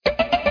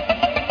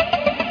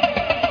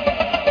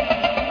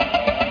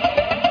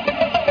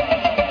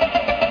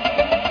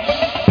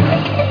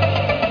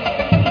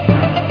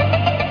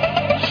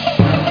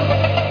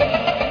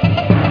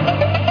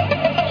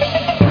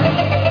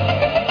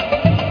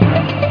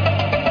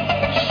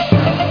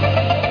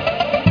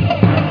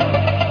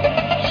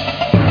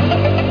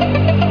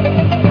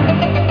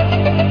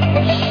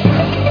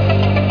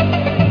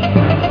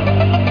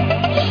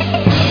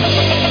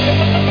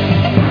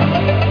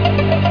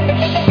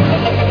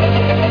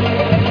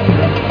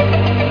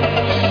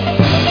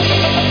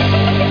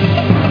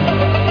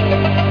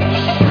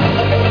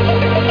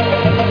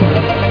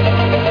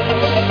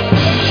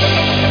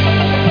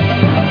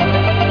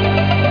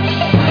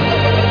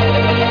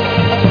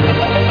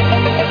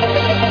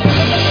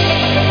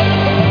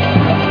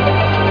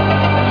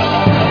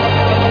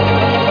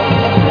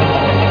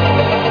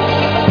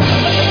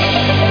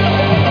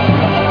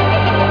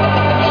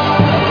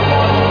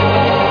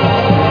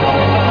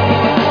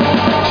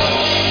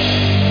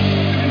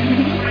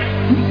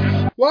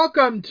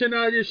Welcome to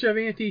another edition of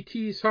Anthony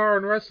T's Horror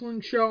and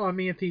Wrestling Show. I'm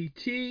Anthony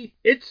T.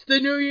 It's the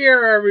new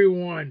year,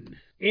 everyone.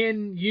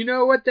 And you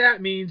know what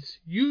that means.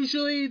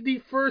 Usually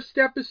the first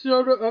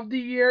episode of the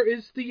year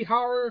is the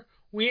Horror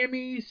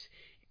Whammies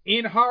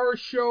and Horror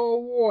Show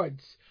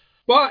Awards.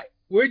 But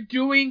we're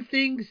doing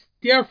things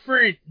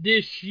different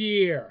this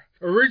year.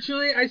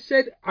 Originally, I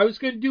said I was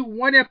going to do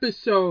one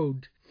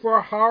episode for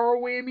Horror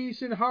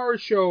Whammies and Horror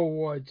Show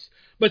Awards.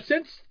 But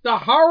since the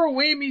Horror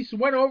Whammies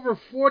went over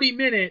 40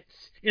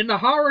 minutes, and the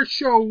Horror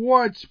Show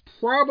Awards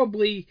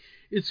probably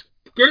is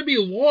going to be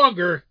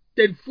longer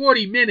than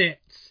 40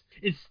 minutes,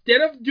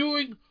 instead of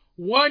doing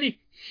one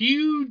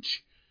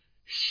huge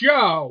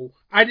show,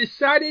 I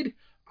decided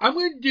I'm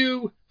going to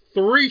do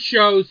 3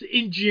 shows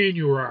in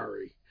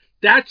January.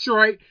 That's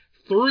right,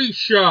 3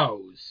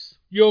 shows.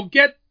 You'll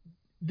get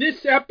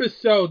this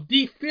episode,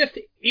 the 5th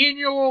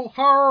annual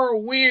Horror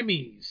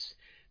Whammies.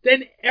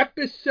 Then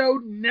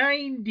episode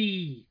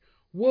 90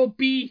 will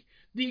be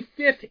the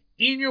 5th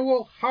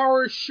annual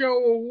Horror Show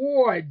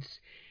Awards.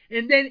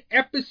 And then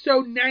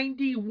episode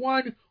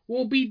 91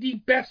 will be the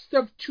best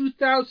of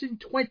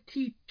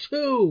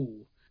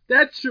 2022.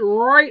 That's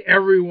right,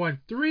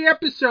 everyone. 3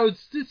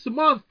 episodes this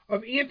month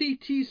of Anthony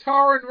T's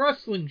Horror and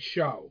Wrestling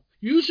Show.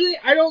 Usually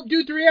I don't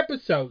do 3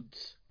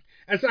 episodes,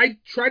 as I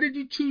try to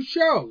do 2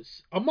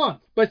 shows a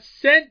month. But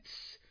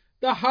since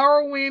the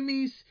Horror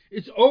Whammies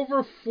is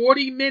over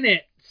 40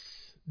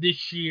 minutes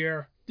this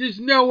year, there's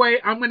no way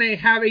I'm going to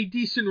have a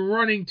decent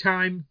running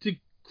time to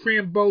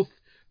cram both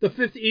the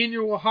 5th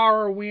annual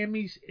Horror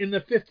Whammies and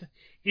the 5th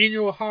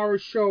annual Horror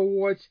Show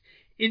Awards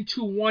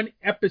into one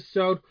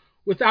episode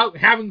without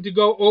having to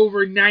go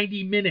over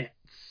 90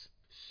 minutes.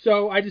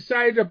 So I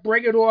decided to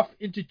break it off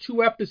into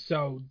 2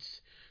 episodes.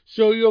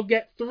 So you'll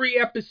get 3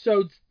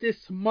 episodes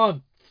this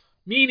month.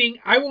 Meaning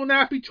I will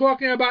not be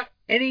talking about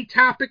any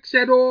topics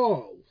at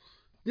all.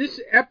 This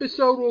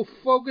episode will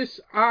focus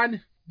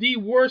on the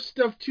worst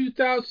of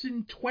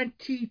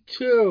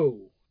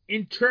 2022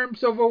 in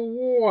terms of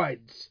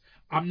awards.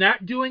 I'm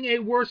not doing a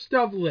worst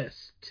of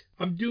list.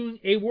 I'm doing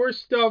a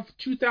worst of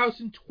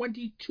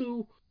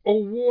 2022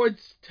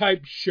 awards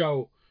type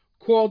show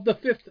called the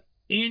 5th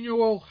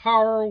annual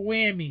Horror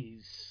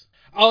Whammies.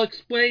 I'll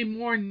explain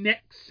more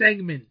next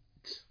segment.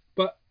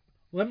 But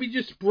let me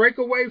just break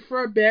away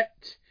for a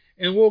bit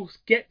and we'll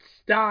get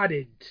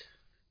started.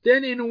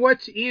 Then in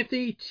What's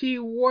Anthony T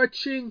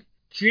Watching,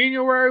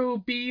 January will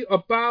be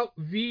about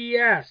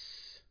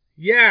VS.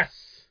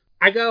 Yes,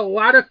 I got a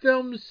lot of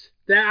films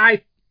that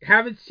I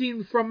haven't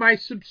seen from my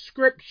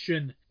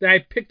subscription that I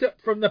picked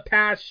up from the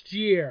past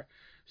year.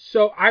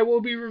 So I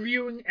will be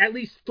reviewing at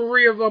least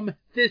 3 of them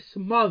this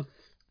month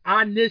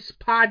on this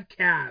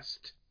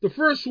podcast. The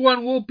first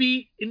one will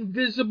be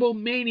Invisible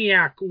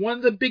Maniac, one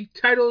of the big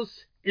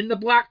titles in the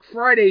Black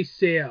Friday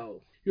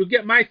sale. You'll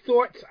get my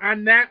thoughts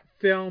on that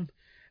film,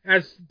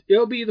 as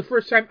it'll be the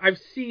first time I've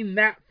seen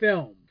that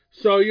film.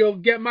 So you'll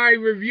get my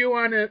review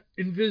on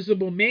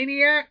Invisible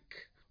Maniac,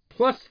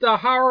 plus the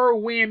Horror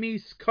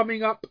Whammies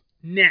coming up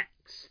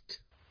next.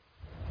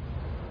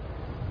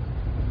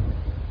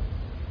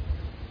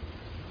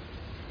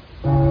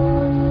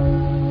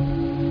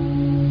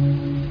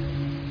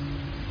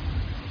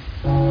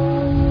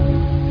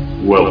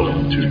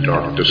 Welcome to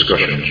Dark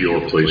Discussions,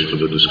 your place for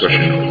the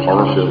discussion of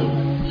horror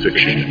film,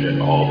 fiction,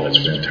 and all that's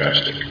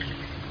fantastic.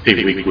 A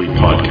weekly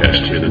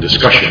podcast where the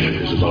discussion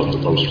is about the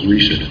most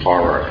recent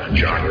horror and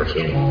genre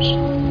films.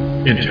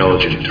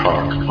 Intelligent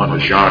talk on a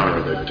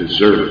genre that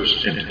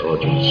deserves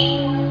intelligence.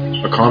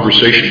 A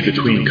conversation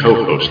between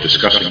co-hosts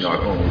discussing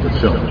not only the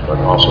film, but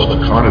also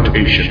the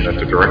connotation that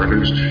the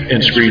directors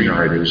and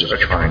screenwriters are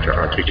trying to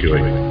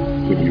articulate.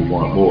 When you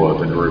want more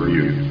than a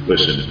review,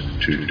 listen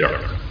to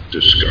Dark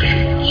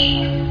Discussions.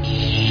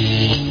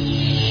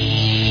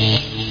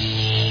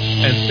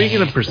 And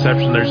speaking of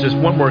perception, there's just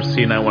one more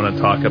scene I want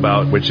to talk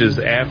about, which is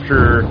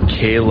after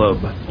Caleb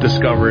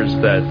discovers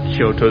that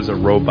Kyoto's a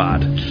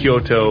robot.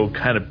 Kyoto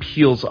kind of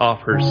peels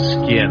off her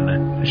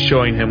skin,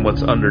 showing him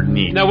what's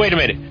underneath. Now, wait a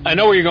minute. I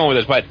know where you're going with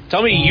this, but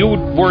tell me you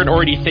weren't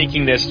already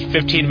thinking this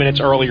 15 minutes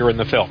earlier in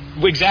the film.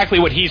 Exactly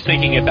what he's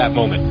thinking at that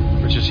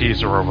moment. Which is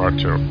he's a robot,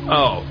 too.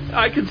 Oh,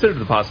 I considered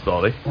the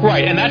possibility.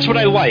 Right, and that's what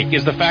I like,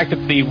 is the fact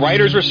that the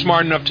writers were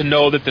smart enough to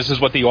know that this is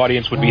what the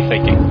audience would be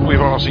thinking.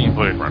 We've all seen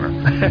Blade Runner.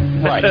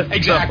 Right,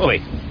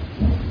 exactly.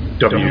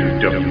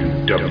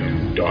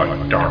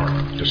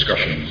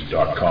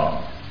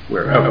 www.darkdiscussions.com,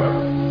 wherever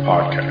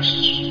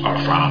podcasts are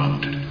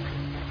found.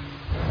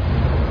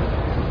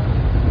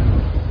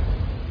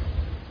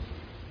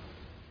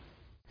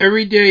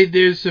 Every day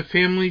there's a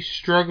family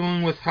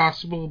struggling with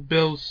hospital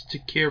bills to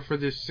care for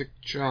their sick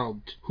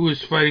child who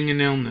is fighting an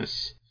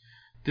illness.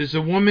 There's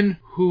a woman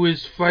who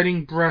is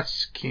fighting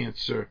breast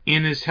cancer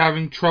and is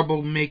having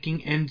trouble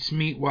making ends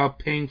meet while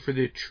paying for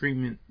their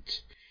treatment.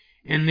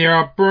 And there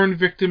are burn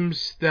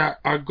victims that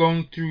are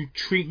going through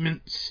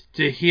treatments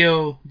to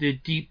heal their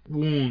deep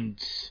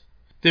wounds.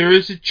 There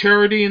is a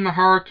charity in the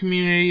horror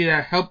community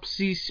that helps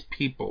these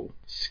people.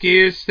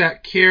 Scares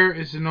That Care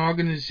is an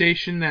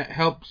organization that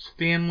helps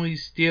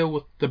families deal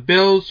with the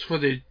bills for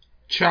their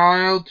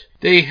child.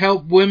 They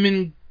help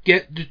women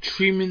get the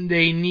treatment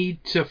they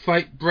need to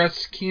fight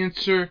breast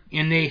cancer,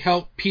 and they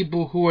help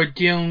people who are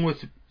dealing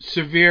with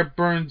severe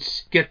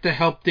burns get the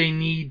help they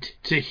need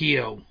to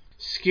heal.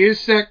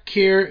 Scares That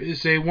Care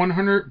is a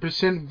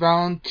 100%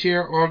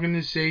 volunteer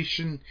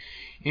organization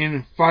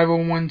and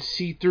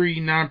 501c3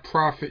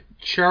 nonprofit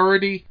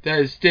charity that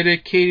is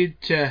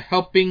dedicated to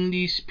helping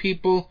these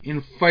people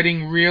in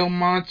fighting real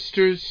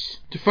monsters.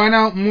 To find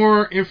out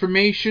more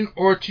information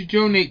or to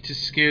donate to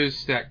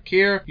Scares That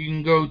Care, you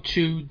can go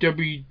to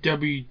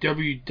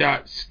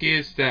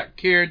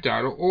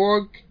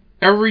www.scaresthatcare.org.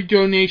 Every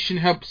donation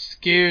helps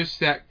Scares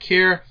That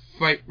Care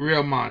fight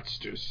real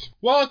monsters.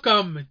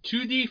 Welcome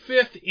to the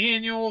 5th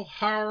annual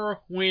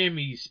Horror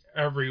Whammies,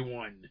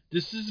 everyone.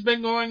 This has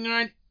been going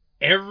on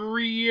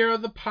every year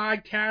of the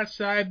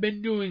podcast I've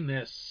been doing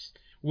this,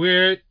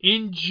 where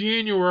in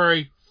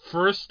January,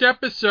 first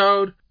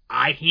episode,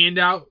 I hand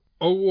out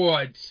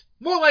awards.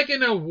 More like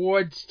an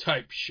awards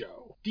type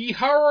show. The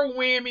Horror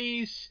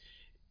Whammies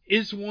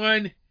is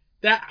one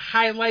that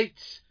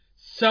highlights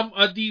some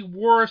of the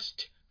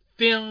worst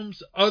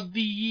films of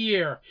the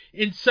year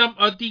and some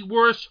of the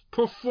worst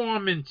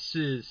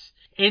performances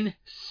and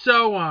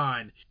so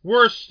on.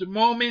 Worst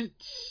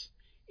moments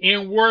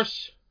and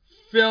worst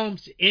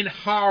films in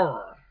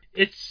horror.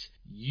 It's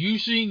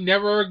usually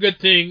never a good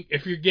thing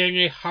if you're getting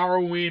a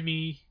horror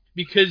whammy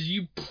because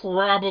you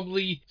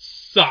probably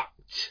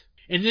sucked.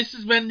 And this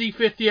has been the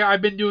 5th year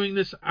I've been doing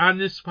this on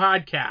this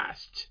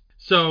podcast.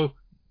 So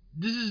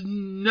this is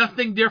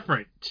nothing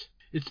different.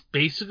 It's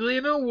basically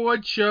an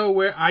award show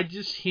where I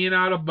just hand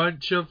out a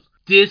bunch of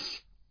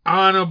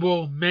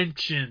dishonorable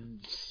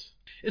mentions.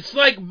 It's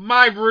like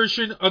my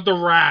version of the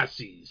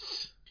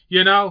Razzies,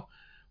 you know,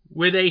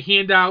 where they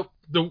hand out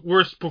the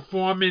worst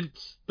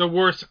performance, the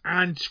worst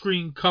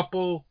on-screen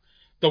couple,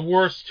 the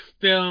worst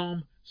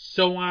film,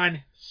 so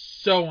on,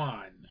 so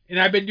on. And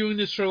I've been doing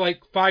this for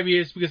like 5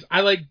 years because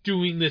I like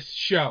doing this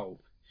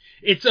show.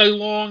 It's a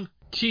long,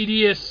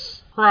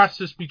 tedious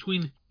process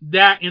between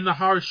that and the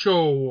Horror Show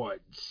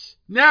Awards.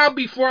 Now,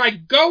 before I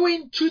go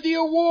into the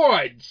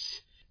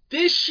awards,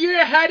 this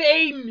year had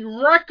a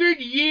record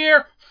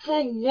year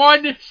for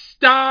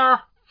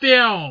 1-star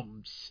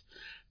films.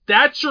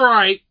 That's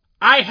right,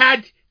 I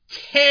had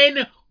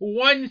 10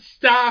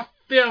 one-star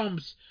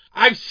films.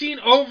 I've seen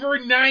over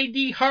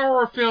 90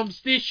 horror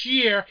films this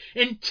year,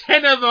 and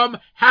 10 of them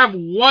have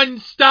 1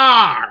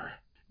 star,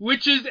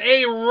 which is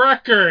a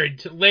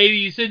record,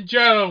 ladies and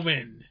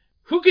gentlemen.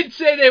 Who can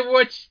say they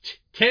watched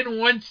 10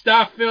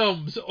 one-star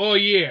films all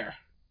year?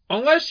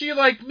 Unless you're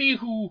like me,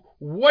 who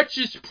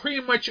watches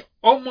pretty much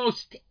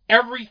almost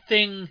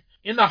everything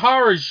in the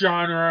horror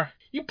genre,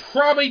 you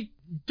probably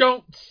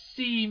don't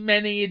see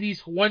many of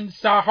these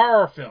 1-star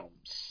horror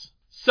films.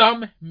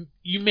 Some,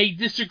 you may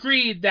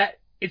disagree that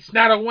it's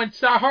not a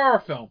 1-star horror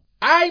film.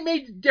 I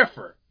may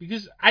differ,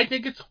 because I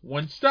think it's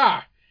 1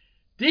 star.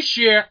 This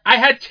year, I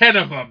had 10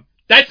 of them.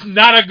 That's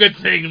not a good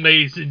thing,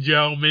 ladies and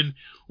gentlemen,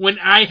 when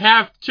I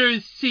have to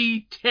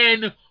see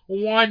 10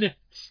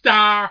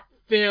 1-star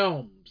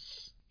films.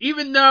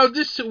 Even though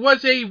this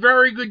was a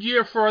very good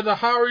year for the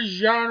horror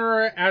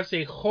genre as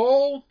a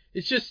whole,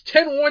 it's just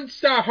 10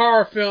 1-star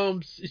horror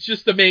films. It's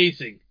just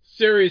amazing.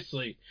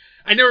 Seriously.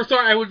 I never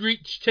thought I would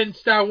reach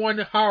 10-star 1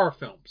 horror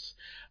films.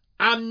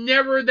 I'm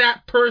never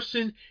that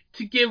person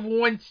to give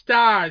 1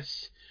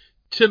 stars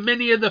to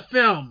many of the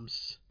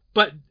films.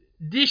 But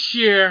this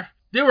year,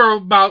 there were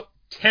about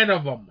 10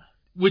 of them,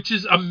 which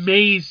is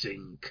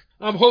amazing.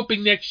 I'm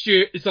hoping next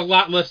year is a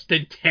lot less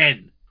than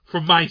 10, for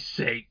my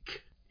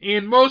sake.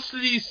 And most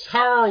of these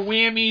horror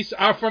whammies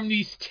are from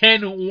these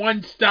 10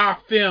 1-star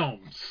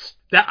films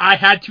that I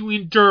had to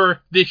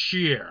endure this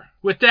year.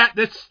 With that,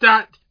 let's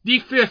start the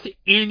 5th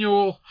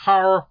annual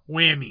Horror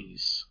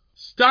Whammies.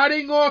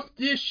 Starting off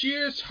this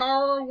year's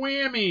Horror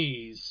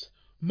Whammies.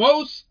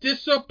 Most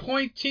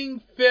disappointing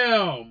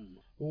film.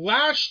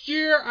 Last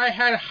year I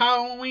had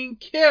Halloween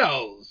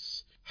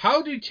Kills.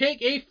 How to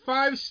take a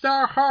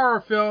 5-star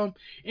horror film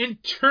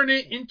and turn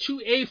it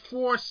into a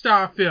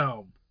 4-star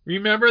film.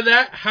 Remember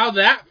that? How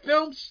that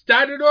film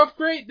started off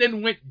great,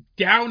 then went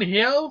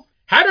downhill?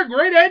 Had a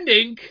great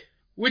ending,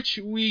 which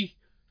we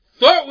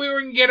thought we were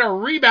going to get a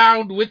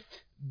rebound with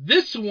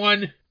this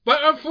one, but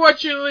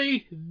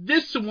unfortunately,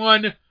 this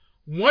one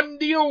won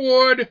the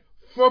award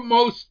for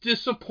Most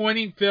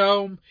Disappointing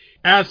Film,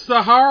 as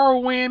the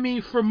Horror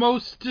Whammy for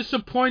Most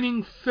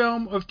Disappointing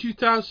Film of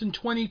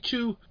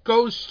 2022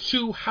 goes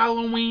to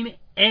Halloween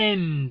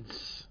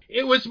Ends.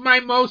 It was my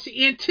most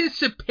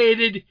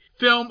anticipated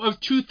film of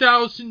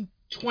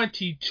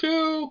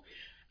 2022.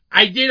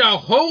 I did a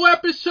whole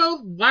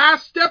episode,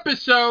 last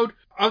episode,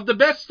 of the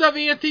Best of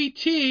Anthony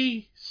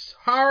T's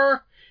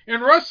Horror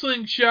and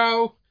Wrestling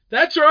Show.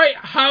 That's right,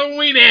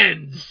 Halloween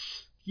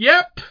Ends.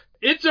 Yep,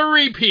 it's a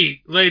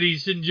repeat,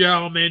 ladies and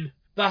gentlemen.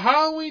 The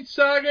Halloween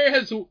Saga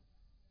has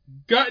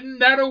gotten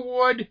that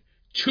award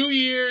 2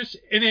 years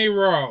in a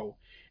row.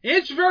 And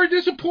it's very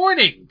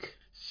disappointing.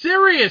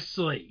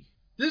 Seriously.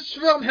 This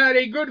film had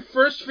a good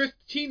first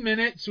 15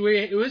 minutes where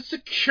it was the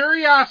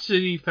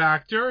curiosity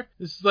factor.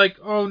 It's like,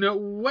 oh no,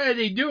 what are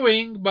they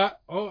doing? But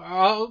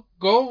I'll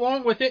go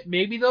along with it.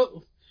 Maybe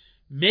they'll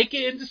make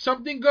it into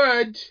something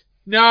good.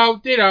 No,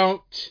 they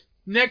don't.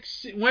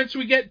 Next, once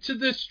we get to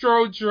the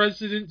Strode's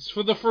residence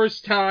for the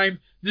first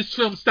time, this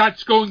film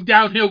starts going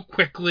downhill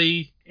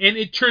quickly, and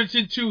it turns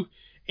into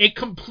a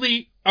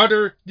complete,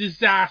 utter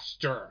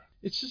disaster.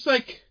 It's just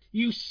like,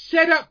 you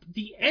set up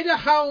the end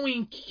of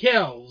Halloween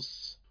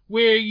Kills,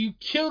 where you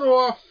killed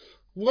off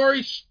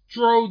Laurie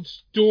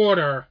Strode's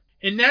daughter,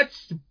 and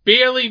that's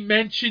barely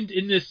mentioned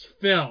in this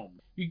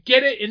film. You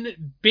get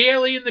it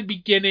barely in the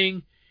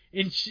beginning,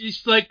 and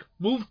she's like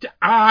moved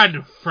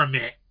on from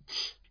it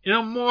in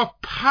a more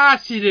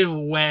positive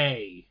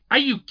way. Are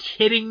you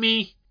kidding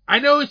me? I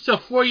know it's a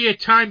 4-year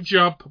time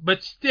jump,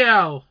 but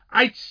still,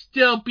 I'd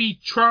still be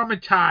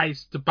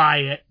traumatized by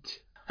it.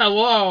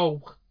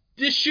 Hello?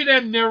 This should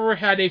have never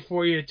had a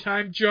 4-year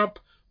time jump,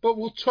 but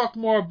we'll talk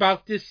more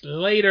about this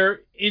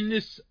later in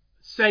this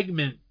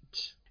segment.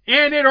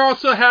 And it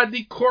also had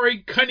the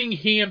Corey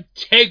Cunningham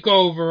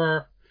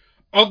takeover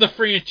of the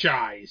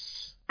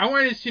franchise. I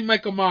wanted to see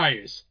Michael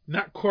Myers,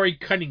 not Corey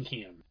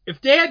Cunningham. If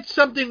they had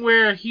something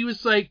where he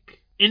was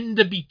like in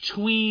the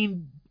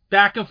between,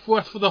 back and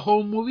forth for the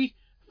whole movie,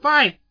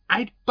 fine,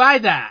 I'd buy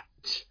that.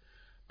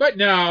 But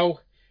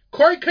no,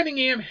 Corey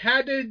Cunningham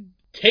had to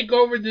take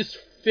over this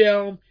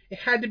film. It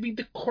had to be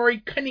the Corey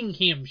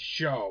Cunningham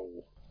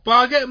show. But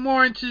I'll get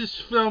more into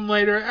this film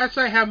later as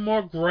I have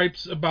more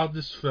gripes about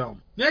this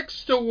film.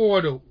 Next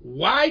award,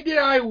 why did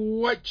I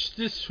watch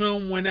this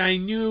film when I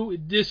knew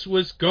this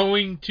was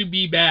going to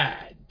be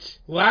bad?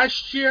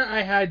 Last year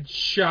I had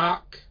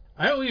Shock.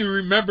 I don't even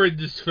remember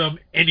this film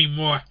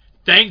anymore,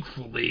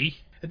 thankfully.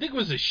 I think it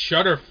was a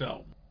Shudder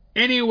film.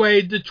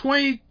 Anyway, the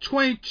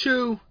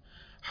 2022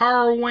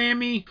 horror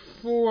whammy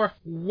for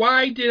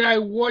why did I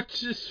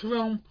watch this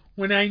film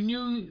when I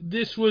knew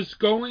this was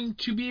going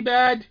to be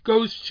bad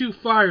goes to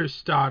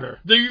Firestarter.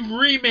 The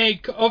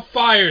remake of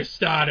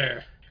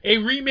Firestarter. A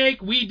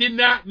remake we did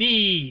not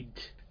need.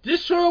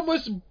 This film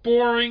was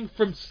boring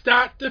from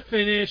start to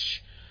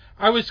finish.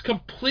 I was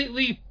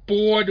completely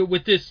bored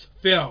with this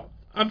film.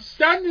 I'm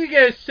starting to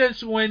get a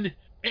sense when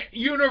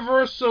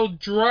Universal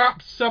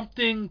drops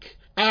something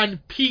on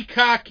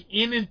Peacock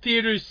and in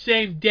theaters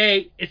same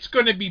day, it's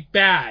going to be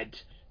bad.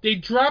 They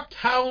dropped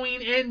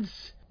Halloween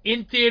Ends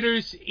in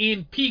theaters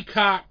in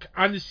Peacock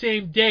on the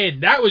same day,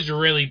 and that was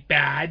really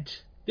bad.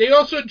 They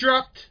also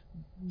dropped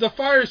the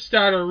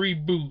Firestarter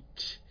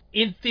reboot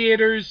in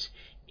theaters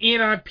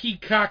and on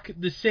Peacock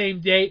the same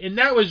day, and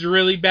that was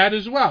really bad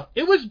as well.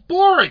 It was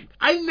boring.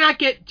 I did not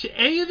get to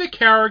any of the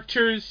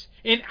characters,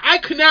 and I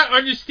could not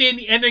understand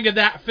the ending of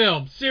that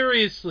film,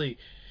 seriously,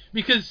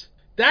 because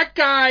that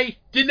guy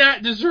did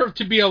not deserve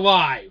to be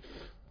alive.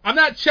 I'm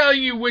not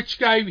telling you which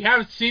guy, if you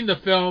haven't seen the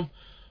film,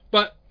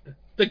 but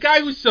the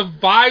guy who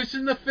survives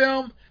in the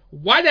film,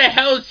 why the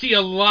hell is he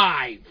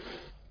alive?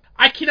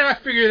 I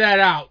cannot figure that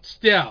out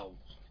still.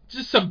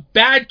 Just some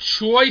bad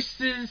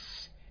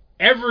choices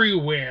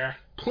everywhere,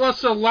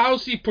 plus a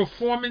lousy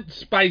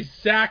performance by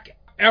Zac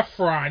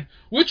Efron,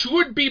 which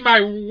would be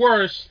my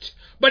worst,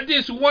 but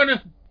there's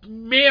one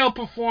male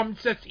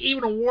performance that's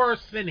even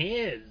worse than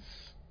his.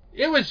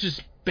 It was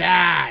just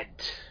bad.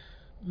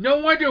 No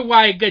wonder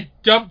why it got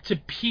dumped to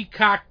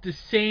Peacock the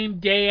same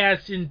day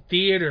as in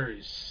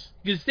theaters.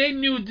 Because they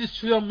knew this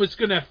film was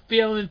going to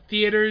fail in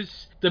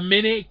theaters the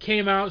minute it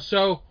came out,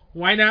 so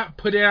why not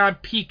put it on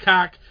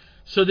Peacock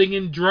so they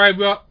can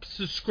drive up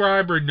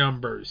subscriber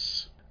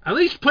numbers? At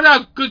least put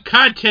out good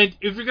content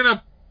if you're going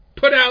to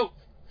put out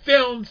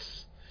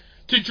films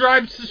to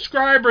drive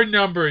subscriber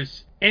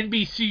numbers,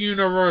 NBC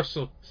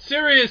Universal.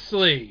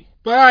 Seriously.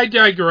 But I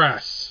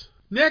digress.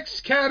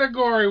 Next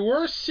category,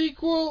 worst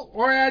sequel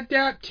or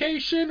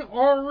adaptation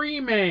or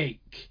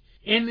remake.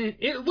 And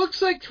it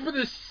looks like for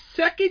the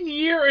second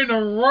year in a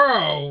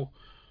row,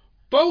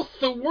 both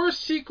the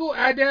worst sequel,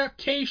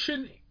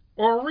 adaptation,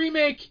 or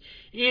remake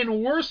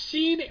and worst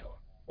scene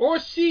or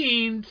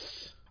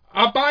scenes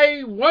are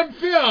by one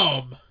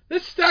film.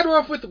 Let's start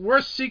off with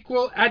worst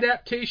sequel,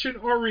 adaptation,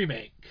 or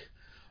remake.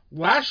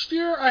 Last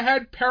year, I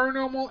had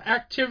Paranormal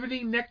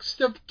Activity Next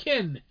of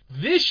Kin.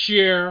 This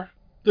year,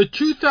 the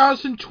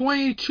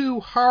 2022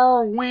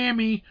 horror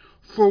whammy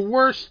for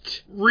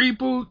worst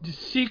reboot,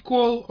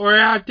 sequel, or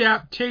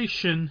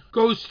adaptation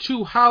goes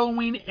to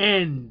Halloween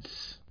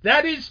Ends.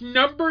 That is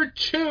number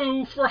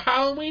 2 for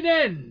Halloween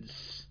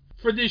Ends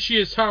for this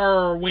year's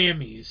horror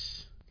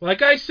whammies.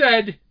 Like I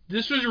said,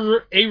 this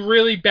was a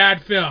really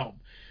bad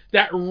film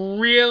that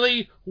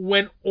really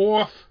went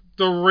off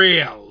the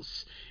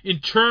rails in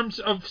terms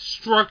of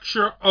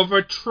structure of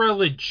a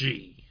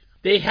trilogy.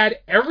 They had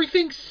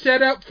everything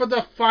set up for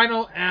the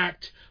final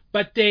act,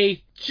 but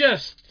they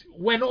just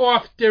went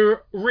off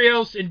the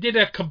rails and did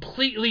a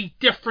completely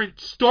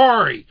different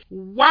story.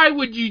 Why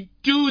would you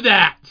do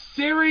that?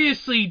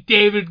 Seriously,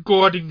 David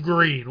Gordon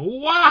Green,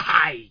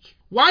 why?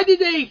 Why did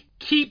they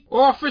keep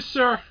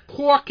Officer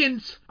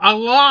Hawkins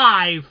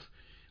alive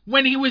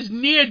when he was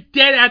near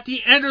dead at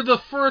the end of the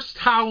first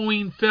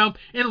Halloween film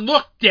and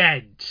looked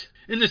dead.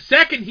 In the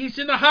second, he's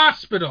in the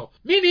hospital,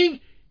 meaning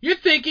you're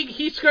thinking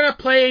he's going to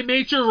play a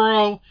major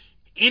role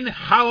in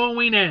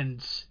Halloween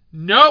Ends.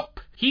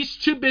 Nope, he's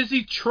too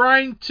busy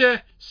trying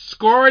to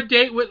score a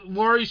date with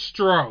Laurie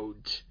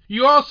Strode.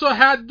 You also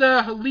had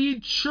the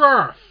lead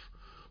sheriff,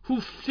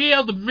 who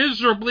failed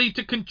miserably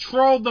to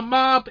control the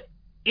mob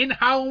in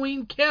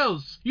Halloween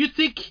Kills. You'd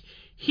think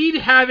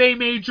he'd have a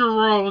major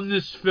role in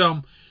this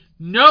film.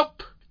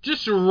 Nope,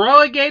 just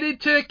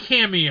relegated to a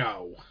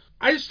cameo.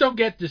 I just don't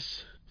get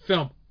this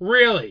film,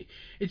 really.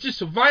 It just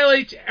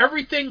violates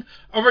everything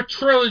of a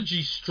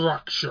trilogy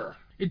structure.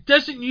 It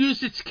doesn't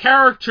use its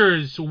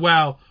characters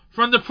well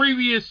from the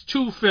previous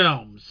two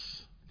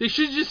films. They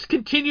should have just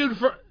continued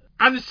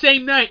on the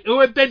same night. It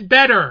would have been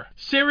better.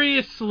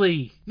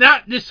 Seriously.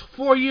 Not this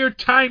 4-year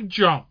time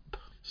jump.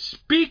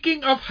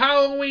 Speaking of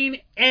Halloween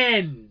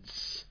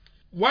Ends,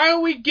 why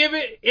don't we give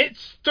it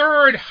its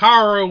third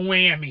horror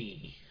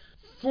whammy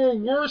for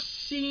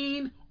worst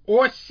scene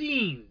or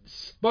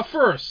scenes? But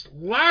first,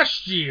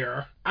 last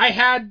year, I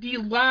had the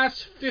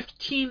last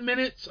 15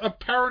 minutes of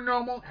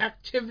Paranormal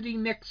Activity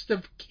Next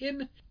of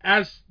Kin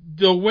as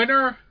the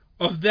winner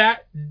of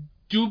that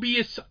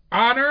dubious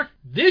honor.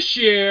 This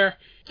year,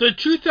 the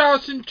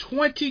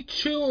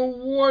 2022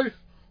 award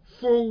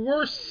for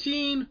worst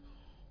scene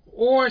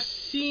or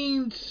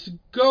scenes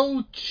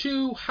go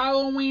to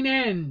Halloween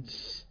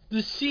Ends.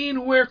 The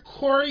scene where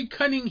Corey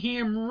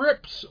Cunningham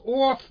rips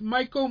off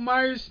Michael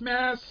Myers'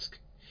 mask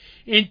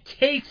and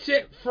takes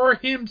it for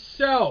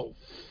himself.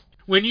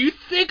 When you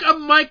think of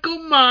Michael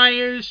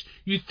Myers,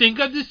 you think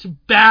of this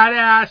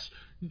badass,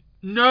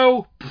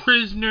 no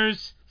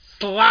prisoners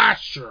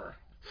slasher.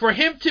 For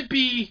him to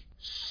be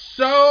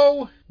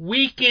so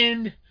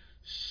weakened,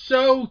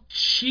 so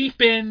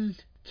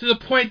cheapened, to the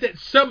point that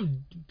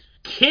some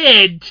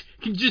kid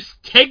can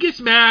just take his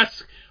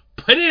mask,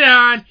 put it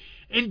on,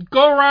 and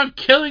go around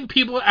killing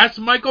people as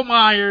Michael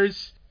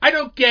Myers. I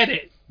don't get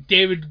it,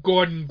 David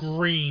Gordon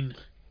Green.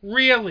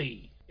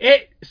 Really.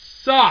 It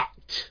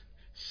sucked.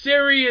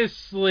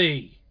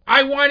 Seriously.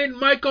 I wanted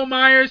Michael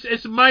Myers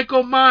as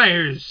Michael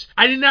Myers.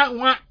 I did not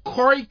want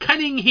Corey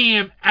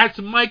Cunningham as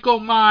Michael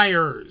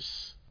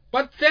Myers.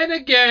 But then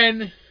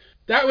again,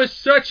 that was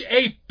such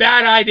a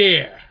bad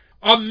idea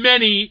of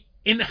many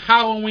in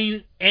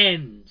Halloween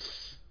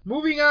Ends.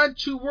 Moving on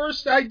to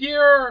worst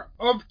idea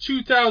of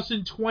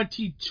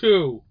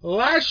 2022.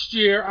 Last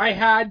year, I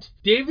had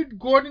David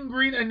Gordon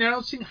Green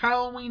announcing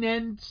Halloween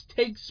Ends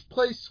takes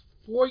place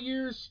 4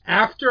 years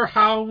after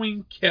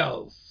Halloween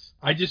Kills.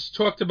 I just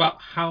talked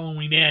about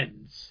Halloween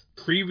Ends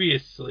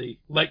previously,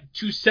 like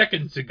 2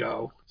 seconds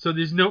ago, so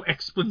there's no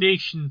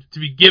explanation to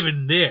be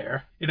given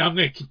there, and I'm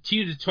going to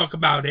continue to talk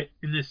about it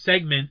in this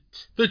segment.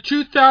 The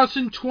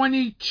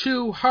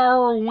 2022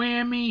 horror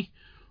whammy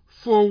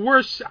for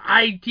worst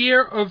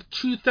idea of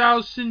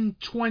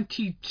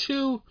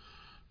 2022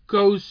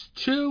 goes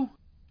to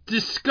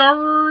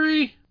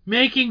Discovery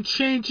making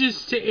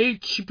changes to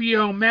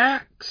HBO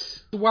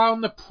Max, while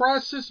in the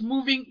process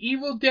moving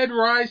Evil Dead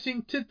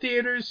Rising to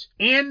theaters,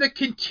 and the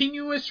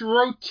continuous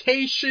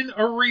rotation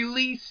of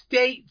release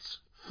dates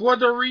for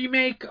the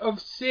remake of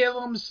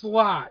Salem's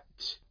Lot.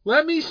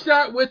 Let me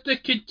start with the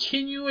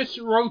continuous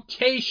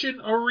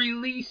rotation of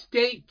release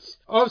dates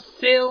of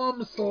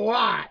Salem's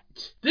Lot.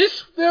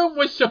 This film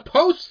was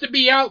supposed to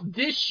be out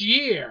this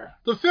year.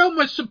 The film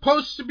was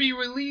supposed to be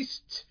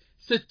released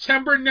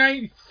September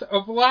 9th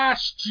of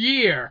last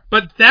year,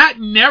 but that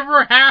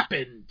never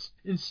happened.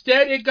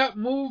 Instead, it got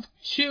moved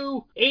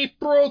to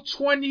April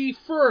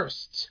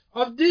 21st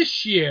of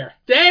this year.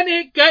 Then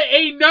it got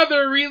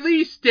another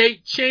release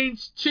date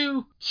changed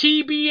to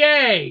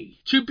TBA,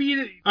 to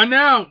be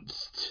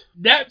announced.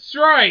 That's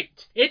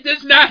right. It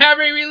does not have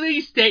a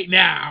release date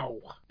now.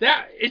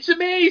 It's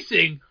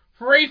amazing.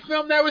 For a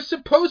film that was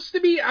supposed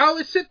to be out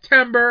in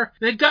September,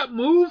 that got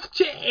moved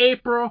to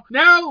April,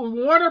 now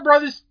Warner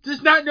Brothers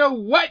does not know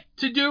what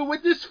to do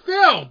with this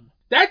film.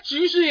 That's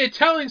usually a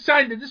telling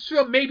sign that this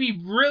film may be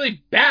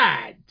really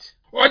bad,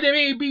 or there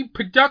may be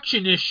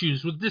production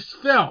issues with this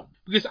film.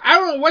 Because I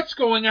don't know what's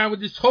going on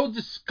with this whole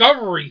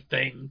Discovery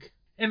thing.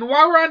 And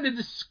while we're on the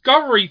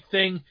Discovery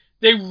thing,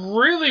 they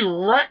really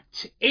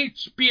wrecked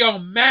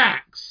HBO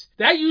Max.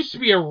 That used to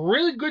be a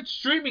really good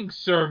streaming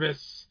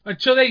service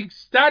until they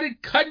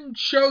started cutting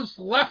shows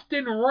left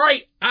and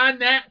right on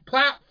that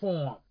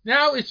platform.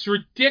 Now it's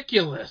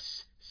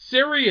ridiculous.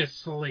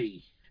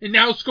 Seriously. And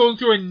now it's going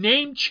through a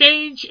name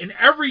change and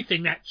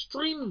everything, that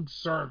streaming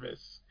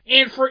service.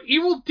 And for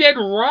Evil Dead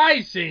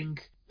Rising,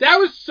 that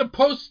was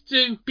supposed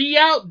to be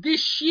out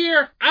this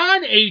year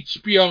on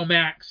HBO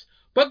Max,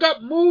 but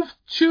got moved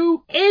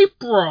to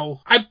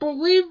April. I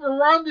believe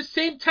around the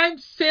same time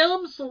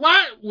Salem's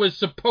Lot was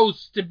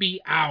supposed to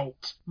be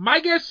out. My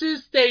guess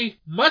is they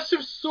must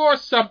have saw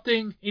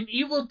something in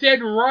Evil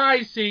Dead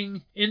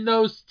Rising in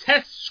those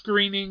test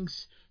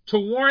screenings to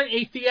warrant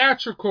a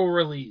theatrical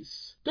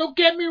release. Don't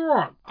get me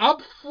wrong, I'm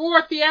for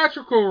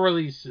theatrical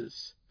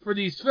releases for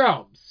these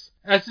films,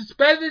 as it's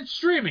better than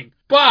streaming,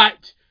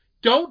 but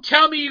Don't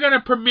tell me you're going to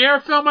premiere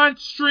a film on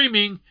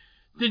streaming,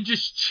 then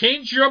just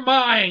change your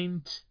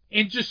mind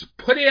and just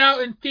put it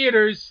out in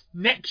theaters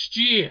next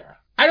year.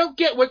 I don't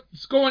get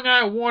what's going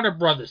on at Warner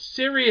Brothers.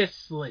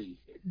 Seriously.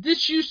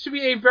 This used to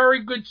be a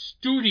very good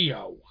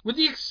studio. With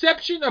the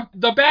exception of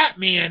The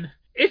Batman,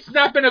 it's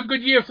not been a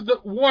good year for the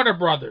Warner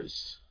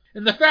Brothers.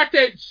 And the fact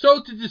that it's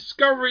sold to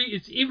Discovery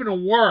is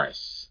even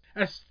worse,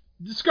 as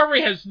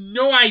Discovery has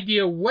no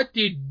idea what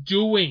they're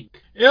doing.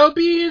 It'll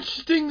be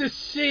interesting to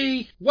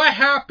see what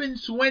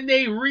happens when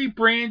they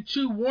rebrand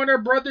to Warner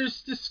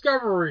Brothers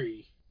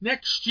Discovery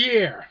next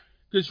year.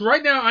 Because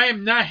right now I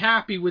am not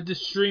happy with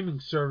this streaming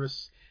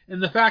service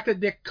and the fact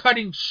that they're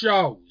cutting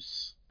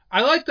shows.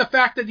 I like the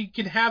fact that you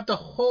can have the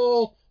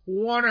whole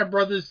Warner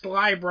Brothers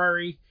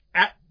library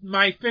at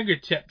my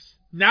fingertips.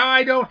 Now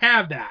I don't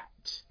have that.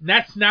 And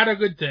that's not a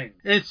good thing.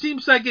 And it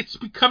seems like it's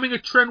becoming a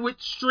trend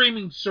with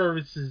streaming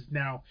services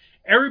now.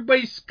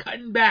 Everybody's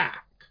cutting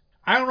back.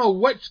 I don't know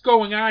what's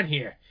going on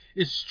here.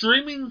 Is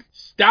streaming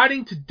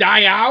starting to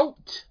die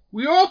out?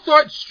 We all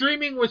thought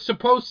streaming was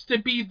supposed to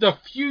be the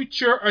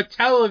future of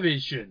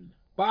television.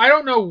 But I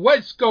don't know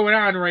what's going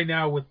on right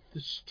now with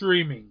the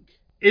streaming.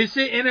 Is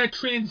it in a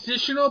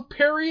transitional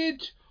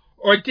period?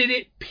 Or did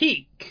it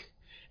peak?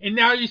 And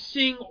now you're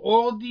seeing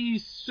all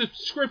these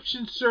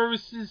subscription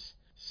services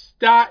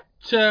start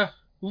to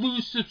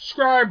lose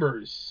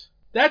subscribers.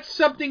 That's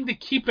something to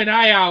keep an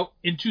eye out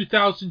in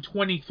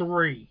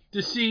 2023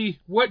 to see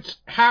what's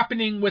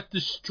happening with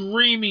the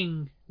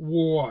streaming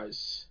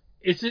wars.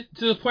 Is it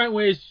to the point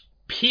where it's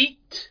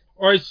peaked,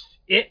 or is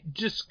it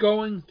just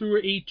going through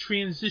a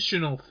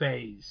transitional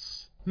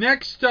phase?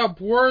 Next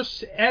up,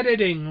 worst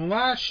editing.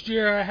 Last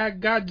year I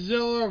had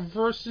Godzilla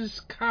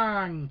vs.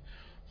 Kong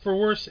for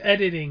worst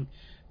editing.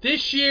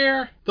 This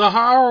year, the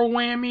horror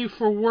whammy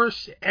for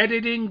worst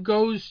editing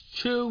goes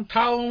to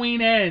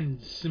Halloween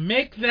Ends.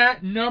 Make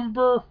that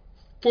number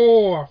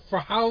 4 for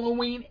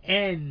Halloween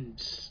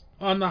Ends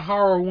on the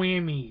horror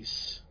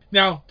whammies.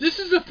 Now, this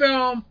is a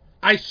film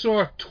I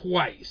saw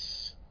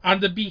twice. On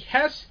the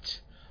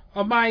behest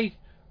of my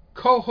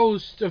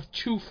co-host of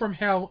Two from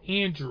Hell,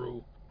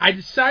 Andrew, I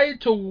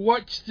decided to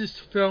watch this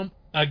film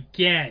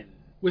again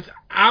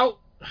without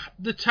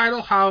the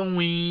title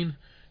Halloween,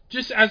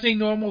 just as a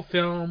normal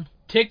film.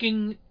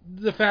 Taking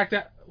the fact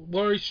that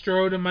Laurie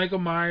Strode and Michael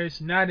Myers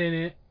not in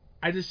it,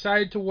 I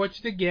decided to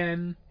watch it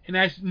again, and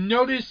I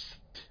noticed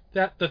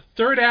that the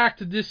third act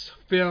of this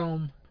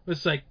film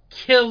was like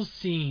kill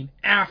scene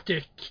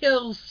after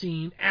kill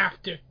scene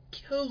after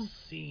kill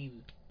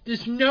scene.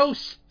 There's no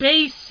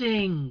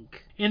spacing,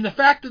 and the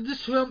fact that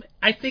this film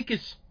I think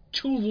is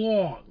too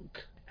long,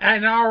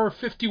 an hour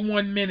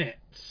 51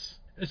 minutes,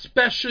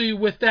 especially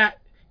with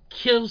that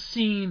kill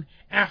scene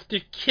after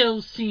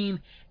kill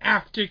scene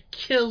after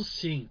kill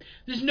scene.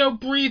 There's no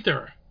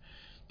breather.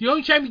 The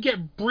only time you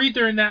get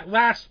breather in that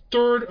last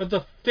third of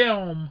the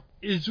film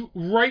is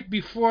right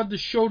before the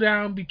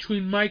showdown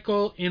between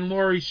Michael and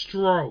Laurie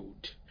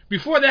Strode.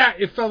 Before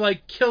that, it felt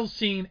like kill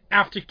scene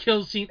after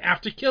kill scene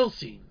after kill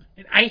scene.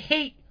 And I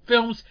hate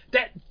films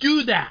that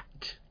do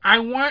that. I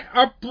want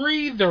a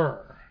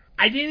breather.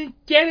 I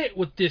didn't get it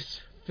with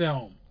this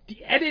film.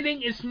 The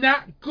editing is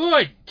not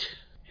good.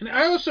 And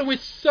I also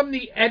wish some of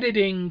the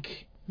editing,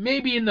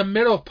 maybe in the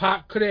middle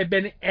part, could have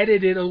been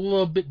edited a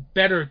little bit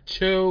better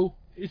too.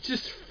 It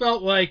just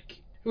felt like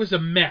it was a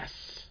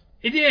mess.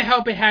 It didn't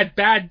help it had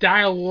bad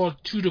dialogue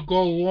too to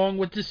go along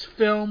with this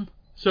film,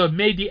 so it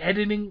made the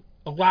editing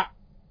a lot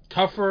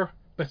tougher.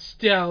 But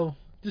still,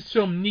 this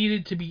film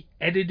needed to be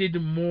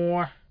edited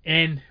more,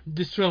 and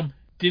this film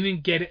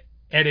didn't get it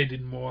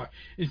edited more.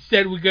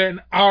 Instead, we got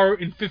an hour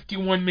and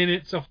 51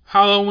 minutes of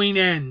Halloween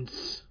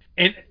Ends.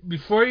 And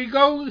before you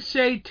go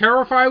say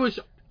Terrifier was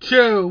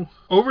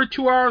over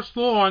 2 hours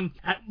long,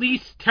 at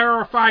least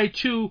Terrifier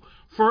 2,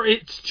 for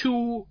its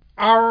 2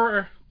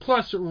 hour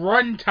plus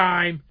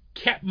runtime,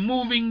 kept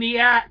moving the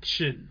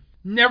action.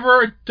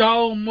 Never a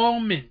dull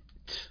moment.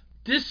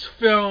 This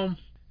film,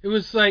 it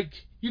was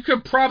like you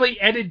could probably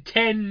edit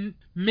 10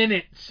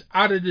 minutes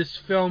out of this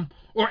film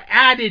or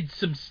added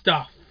some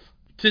stuff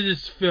to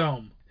this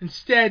film.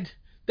 Instead,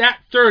 that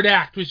third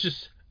act was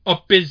just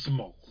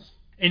abysmal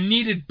and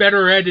needed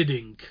better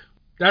editing.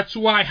 That's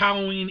why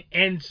Halloween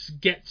Ends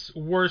gets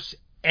worse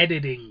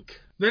editing.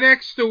 The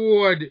next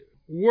award,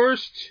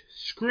 Worst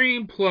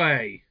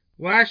Screenplay.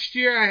 Last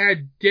year I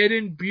had Dead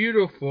and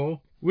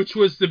Beautiful, which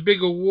was the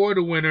big award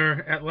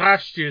winner at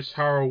last year's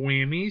Horror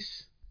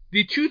Whammies.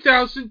 The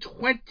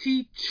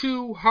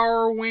 2022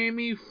 Horror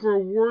Whammy for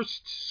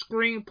Worst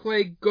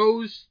Screenplay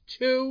goes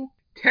to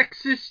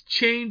Texas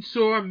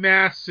Chainsaw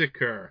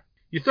Massacre.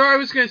 You thought I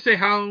was going to say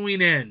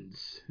Halloween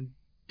Ends,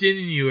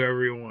 didn't you,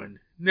 everyone?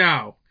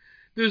 No.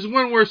 There's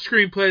one worse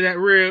screenplay that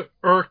really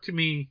irked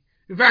me.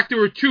 In fact, there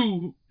were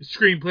 2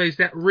 screenplays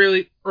that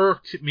really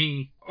irked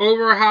me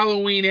over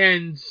Halloween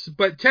Ends,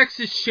 but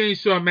Texas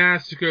Chainsaw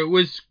Massacre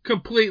was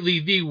completely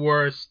the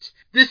worst.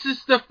 This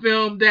is the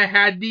film that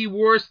had the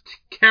worst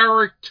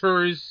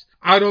characters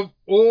out of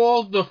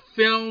all the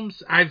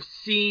films I've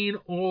seen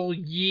all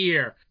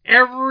year.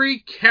 Every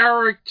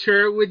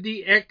character, with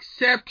the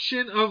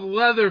exception of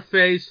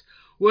Leatherface,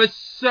 was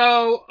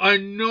so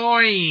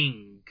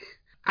annoying.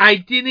 I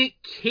didn't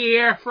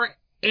care for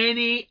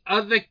any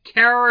of the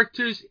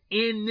characters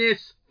in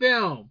this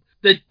film.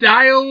 The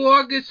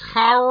dialogue is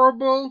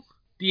horrible.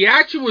 The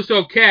action was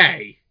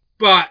okay,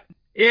 but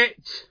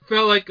it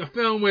felt like a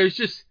film where it's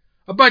just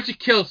a bunch of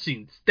kill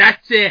scenes.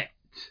 That's it.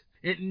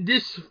 And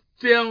this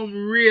film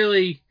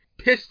really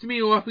pissed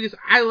me off because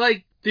I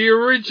like the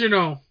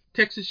original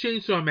Texas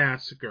Chainsaw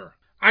Massacre.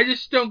 I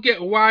just don't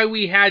get why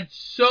we had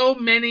so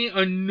many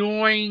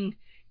annoying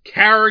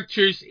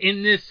characters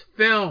in this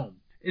film.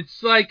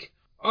 It's like,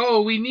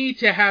 oh, we need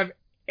to have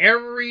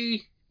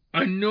every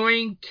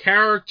annoying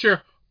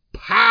character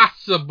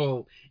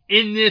possible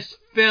in this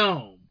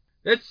film.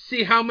 Let's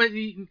see how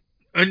many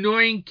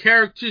annoying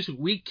characters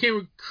we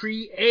can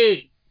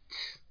create.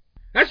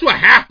 That's what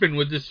happened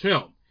with this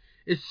film.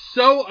 It's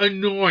so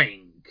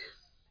annoying.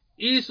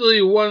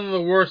 Easily one of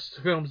the worst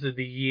films of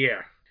the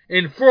year.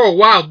 And for a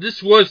while,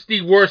 this was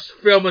the worst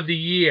film of the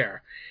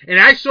year. And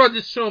I saw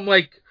this film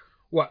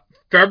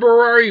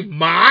February,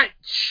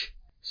 March?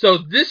 So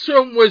this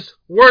film was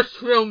worst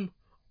film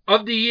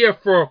of the year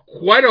for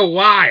quite a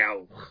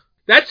while.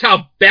 That's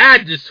how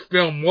bad this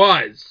film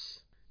was.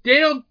 They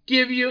don't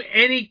give you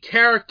any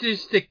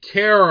characters to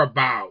care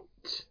about.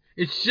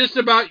 It's just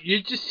about,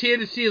 you're just here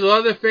to see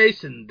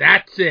Leatherface and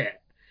that's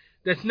it.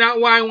 That's not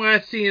what I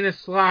want to see in a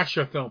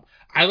slasher film.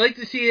 I like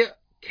to see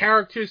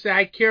characters that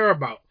I care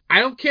about. I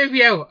don't care if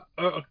you have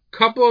a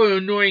couple of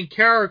annoying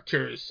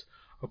characters,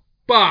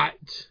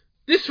 but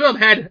this film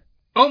had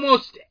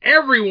almost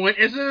everyone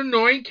as an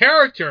annoying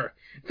character.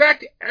 In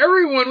fact,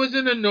 everyone was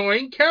an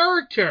annoying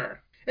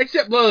character.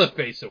 Except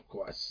Leatherface, of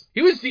course.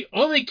 He was the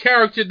only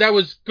character that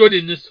was good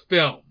in this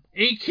film.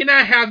 And you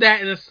cannot have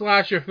that in a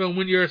slasher film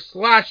when your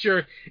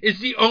slasher is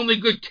the only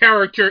good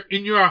character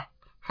in your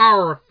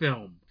horror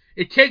film.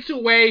 It takes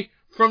away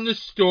from the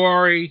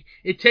story.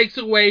 It takes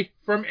away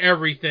from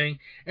everything.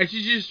 As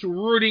you're just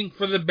rooting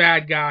for the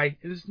bad guy.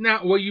 It's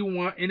not what you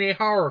want in a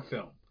horror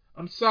film.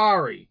 I'm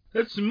sorry.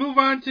 Let's move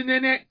on to the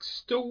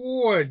next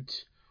award.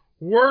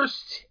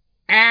 Worst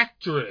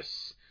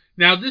Actress.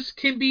 Now, this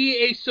can be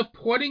a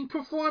supporting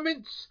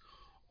performance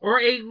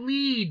or a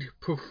lead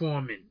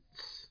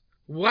performance.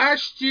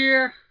 Last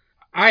year,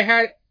 I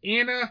had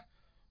Anna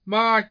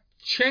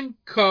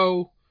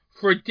Marchenko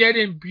for Dead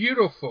and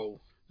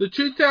Beautiful. The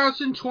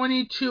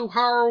 2022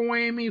 horror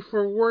whammy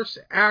for Worst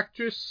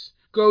Actress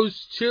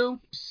goes to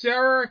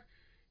Sarah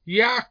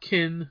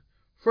Yakin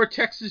for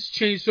Texas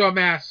Chainsaw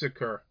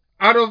Massacre.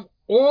 Out of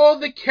all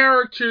the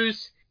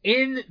characters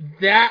in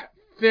that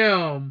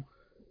film,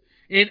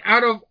 and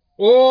out of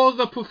all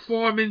the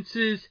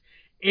performances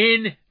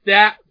in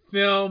that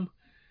film,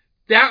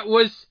 that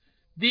was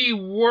the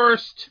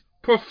worst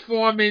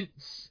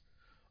performance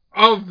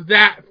of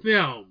that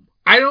film.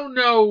 I don't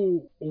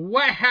know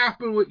what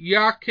happened with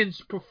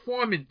Yakin's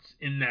performance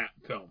in that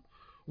film.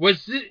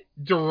 Was it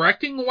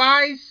directing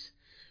wise?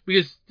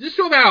 Because this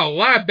film had a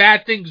lot of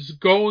bad things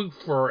going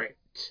for it.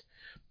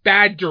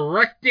 Bad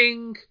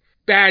directing,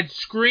 bad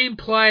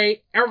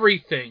screenplay,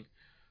 everything.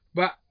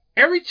 But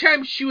every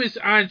time she was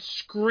on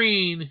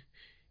screen,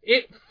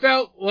 it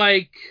felt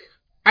like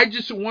I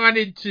just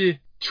wanted to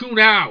tune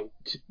out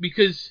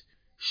because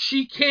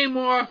she came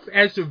off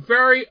as a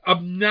very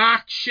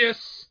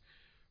obnoxious,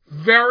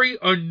 very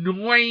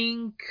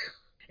annoying,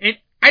 and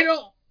I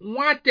don't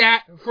want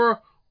that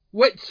for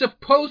what's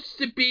supposed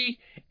to be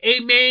a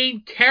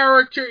main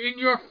character in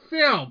your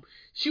film.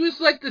 She was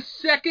like the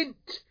second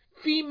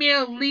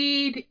female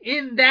lead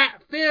in that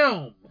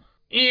film,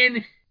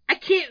 and I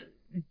can't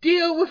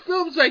deal with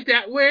films like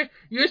that where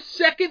your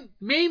second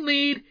main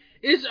lead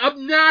is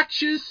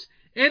obnoxious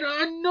and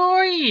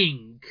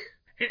annoying.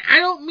 And I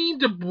don't mean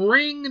to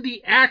bring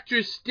the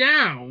actress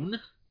down,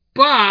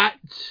 but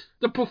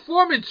the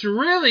performance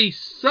really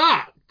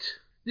sucked.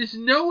 There's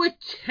no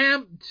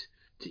attempt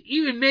to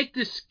even make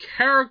this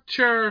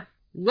character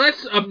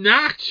less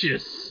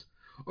obnoxious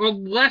or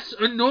less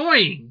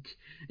annoying.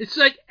 It's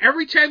like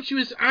every time she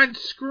was on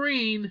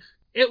screen,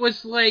 it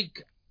was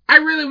like, I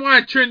really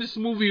want to turn this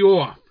movie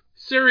off.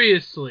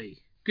 Seriously.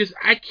 Because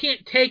I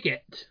can't take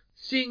it,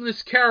 seeing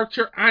this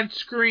character on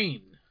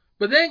screen.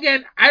 But then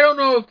again, I don't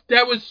know if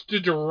that was the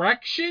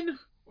direction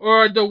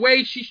or the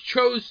way she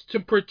chose to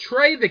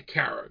portray the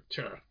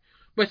character.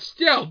 But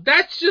still,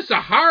 that's just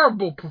a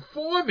horrible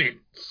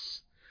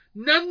performance.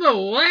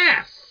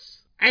 Nonetheless,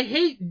 I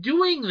hate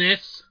doing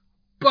this,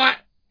 but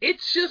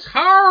it's just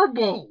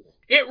horrible.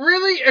 It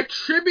really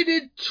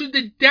attributed to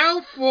the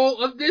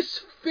downfall of this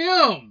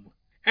film,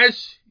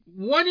 as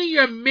one of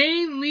your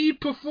main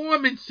lead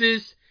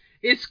performances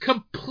is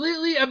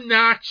completely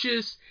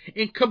obnoxious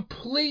and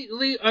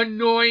completely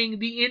annoying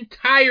the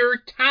entire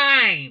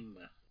time.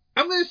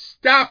 I'm going to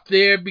stop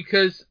there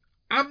because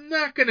I'm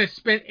not going to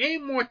spend any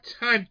more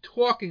time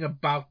talking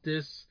about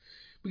this,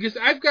 because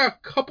I've got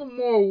a couple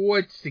more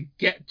awards to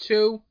get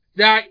to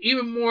that are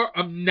even more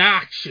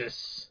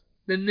obnoxious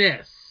than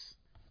this.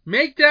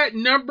 Make that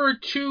number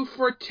 2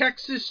 for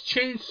Texas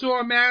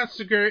Chainsaw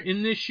Massacre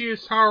in this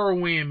year's Horror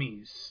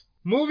Whammies.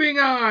 Moving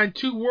on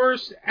to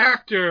Worst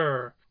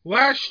Actor.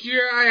 Last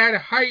year I had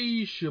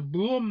Heidi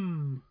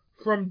Blum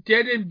from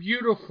Dead and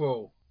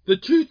Beautiful. The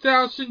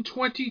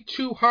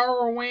 2022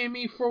 Horror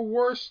Whammy for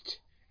Worst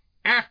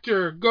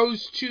Actor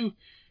goes to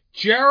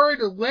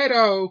Jared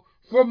Leto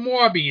for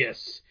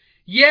Morbius.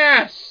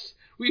 Yes!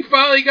 We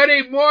finally got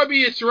a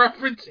Morbius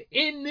reference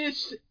in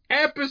this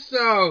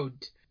episode.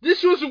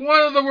 This was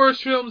one of the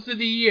worst films of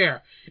the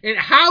year. And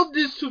how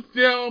this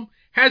film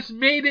has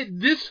made it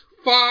this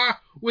far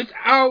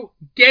without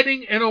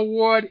getting an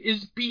award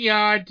is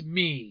beyond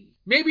me.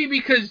 Maybe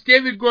because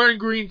David Gordon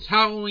Green's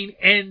Halloween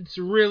Ends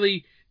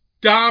really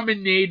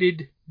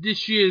dominated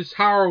this year's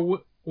Horror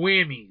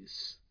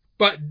Whammies.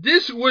 But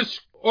this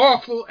was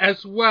awful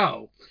as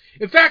well.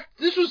 In fact,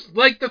 this was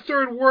like the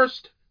third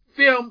worst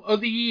film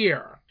of the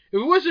year.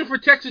 If it wasn't for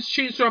Texas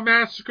Chainsaw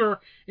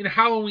Massacre and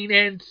Halloween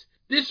Ends,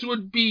 this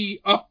would be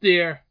up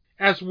there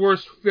as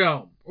worst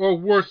film, or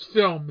worst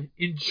film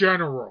in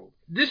general.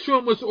 This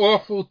film was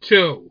awful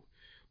too.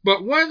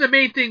 But one of the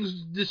main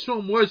things this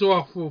film was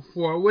awful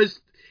for was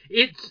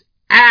its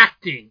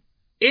acting.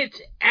 Its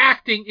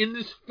acting in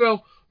this film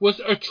was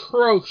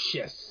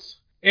atrocious.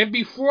 And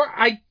before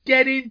I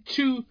get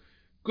into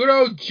good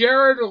old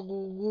Jared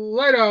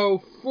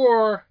Leto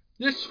for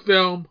this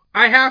film,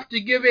 I have to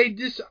give a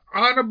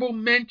dishonorable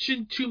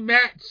mention to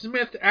Matt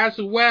Smith as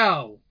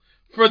well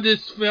for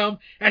this film,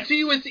 as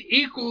he was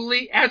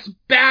equally as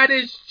bad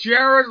as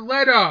Jared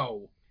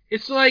Leto.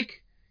 It's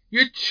like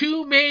your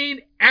two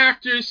main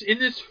actors in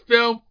this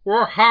film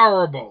were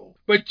horrible,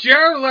 but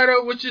Jared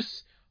Leto was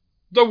just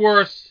the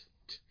worst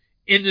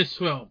in this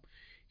film.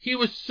 He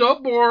was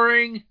so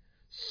boring,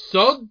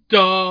 so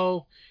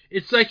dull.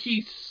 It's like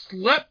he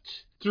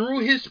slept through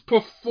his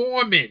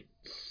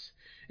performance.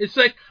 It's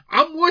like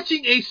I'm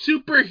watching a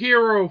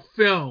superhero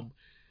film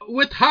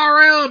with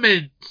horror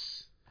elements.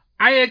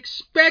 I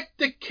expect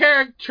the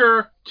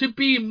character to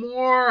be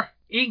more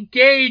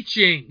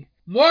engaging.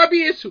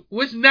 Morbius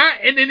was not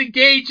an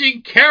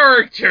engaging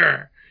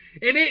character,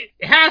 and it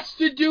has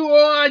to do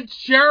on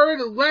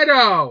Jared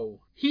Leto.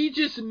 He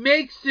just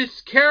makes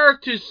this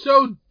character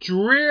so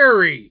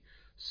dreary,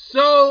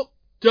 so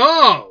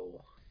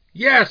dull.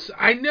 Yes,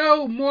 I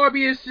know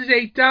Morbius is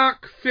a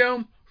dark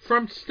film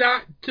from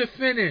start to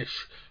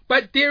finish,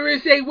 but there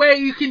is a way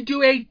you can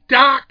do a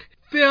dark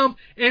film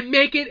and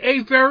make it a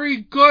very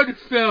good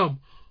film.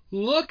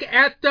 Look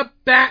at the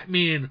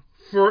Batman,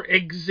 for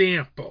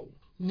example.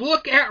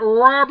 Look at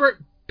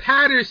Robert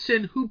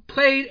Pattinson, who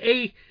played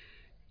a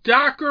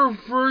darker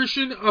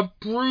version of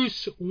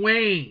Bruce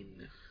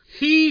Wayne.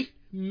 He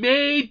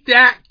made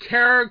that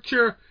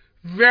character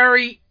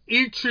very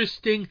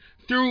interesting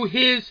through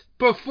his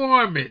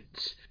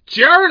performance.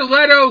 Jared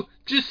Leto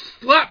just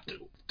slept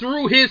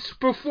through his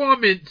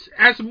performance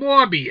as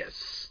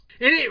Morbius,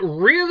 and it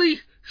really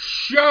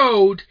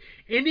showed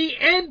in the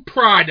end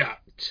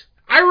product.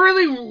 I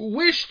really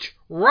wished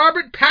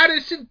Robert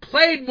Pattinson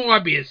played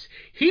Morbius.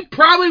 He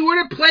probably would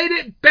have played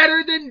it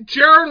better than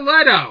Jared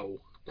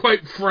Leto,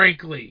 quite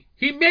frankly.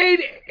 He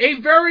made a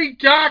very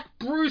dark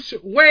Bruce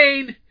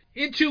Wayne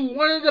into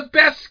one of the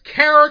best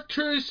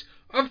characters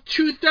of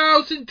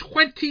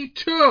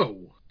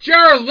 2022.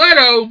 Jared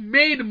Leto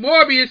made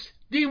Morbius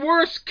the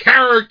worst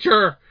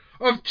character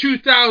of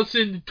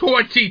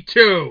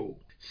 2022.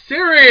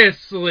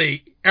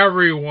 Seriously,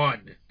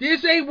 everyone.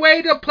 There's a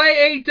way to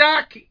play a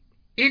dark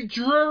and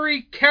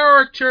dreary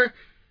character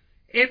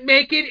and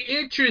make it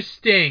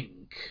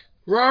interesting.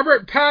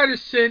 Robert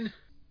Pattinson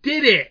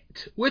did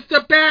it with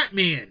the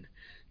Batman.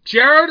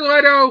 Jared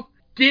Leto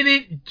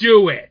didn't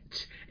do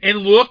it. And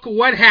look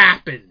what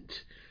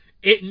happened.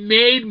 It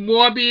made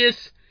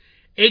Morbius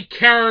a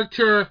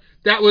character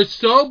that was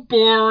so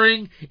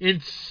boring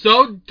and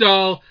so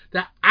dull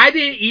that I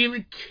didn't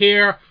even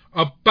care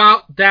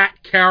about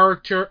that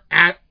character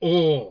at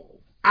all.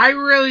 I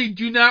really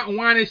do not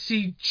want to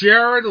see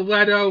Jared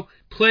Leto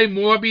play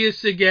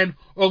Morbius again,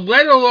 or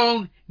let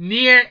alone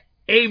near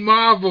a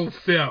Marvel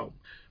film.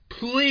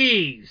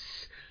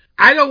 Please.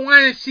 I don't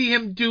want to see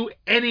him do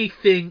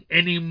anything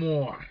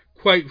anymore,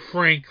 quite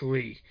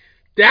frankly.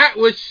 That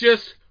was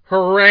just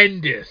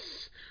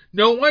horrendous.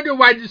 No wonder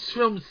why this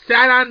film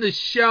sat on the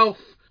shelf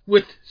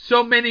with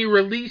so many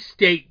release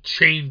date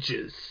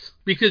changes.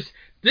 Because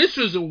this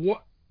was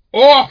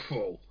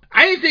awful.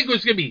 I didn't think it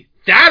was going to be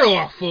that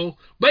awful,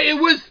 but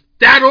it was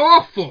that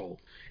awful.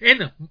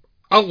 And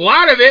a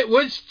lot of it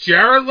was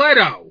Jared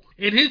Leto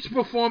in his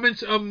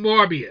performance of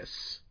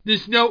Morbius.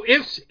 There's no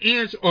ifs,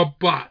 ands, or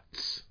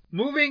buts.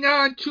 Moving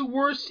on to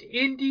worst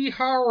indie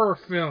horror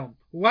film.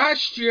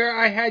 Last year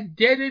I had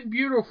Dead and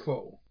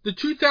Beautiful. The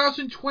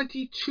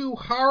 2022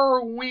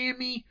 Horror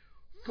Whammy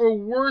for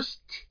worst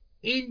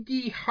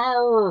indie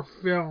horror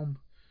film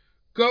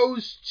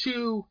goes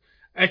to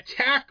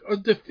Attack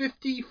of the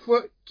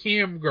 50-Foot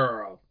Cam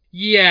Girl.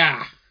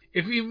 Yeah,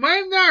 if you might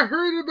have not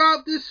heard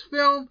about this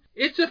film,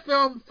 it's a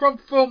film from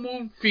Full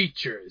Moon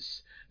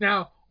Features.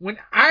 Now, when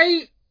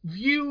I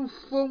view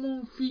Full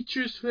Moon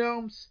Features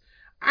films,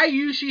 I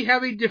usually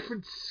have a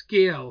different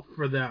scale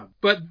for them.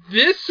 But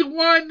this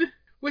one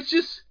was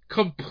just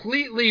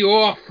completely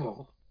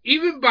awful.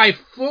 Even by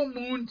Full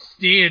Moon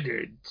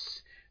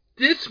standards,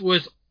 this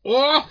was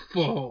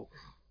awful.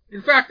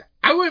 In fact,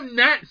 I would have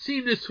not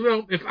seen this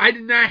film if I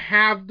did not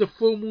have the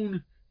Full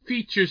Moon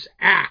Features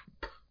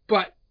app.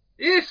 But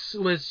this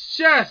was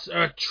just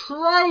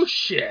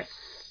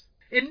atrocious.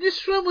 And this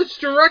film was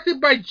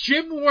directed by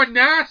Jim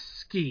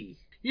Wynorski.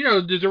 You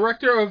know, the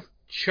director of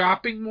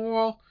Chopping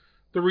Mall,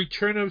 The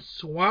Return of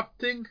Swamp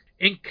Thing,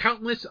 and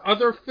countless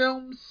other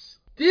films.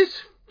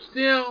 This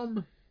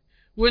film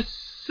was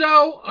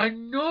so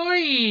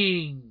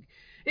annoying.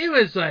 It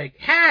was like,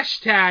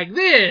 hashtag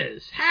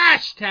this,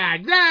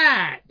 hashtag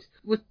that.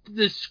 With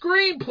the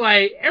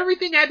screenplay,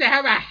 everything had to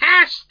have a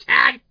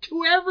hashtag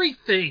to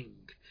everything.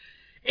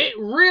 It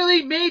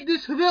really made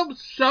this film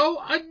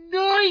so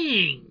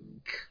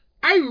annoying.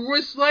 I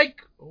was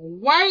like,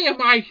 why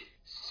am I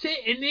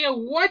sitting there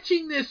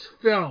watching this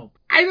film?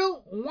 I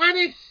don't want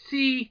to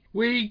see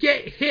where you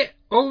get hit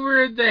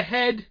over the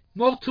head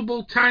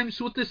multiple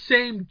times with the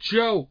same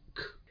joke.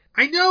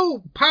 I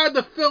know part of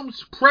the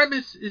film's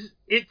premise is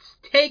its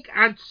take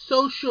on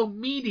social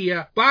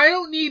media, but I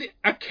don't need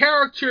a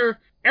character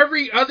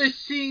every other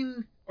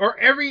scene or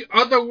every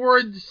other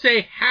word to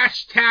say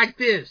hashtag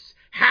this,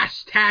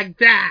 hashtag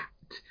that.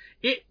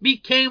 It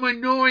became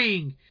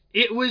annoying.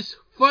 It was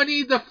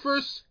funny the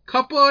first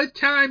couple of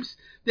times,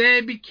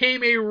 then it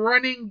became a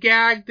running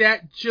gag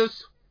that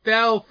just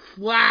fell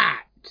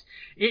flat.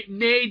 It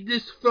made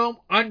this film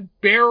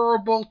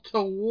unbearable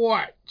to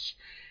watch.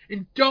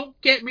 And don't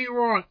get me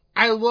wrong,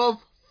 I love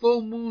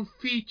Full Moon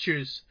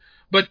Features,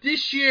 but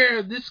this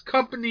year this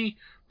company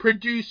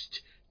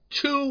produced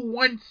 2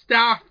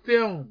 one-star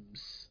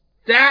films.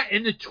 That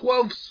and the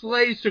 12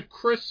 Slaves of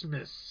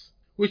Christmas,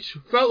 which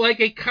felt like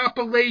a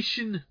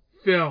compilation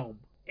film,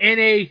 and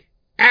a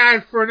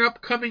ad for an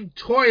upcoming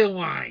toy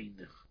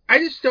line. I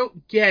just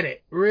don't get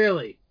it,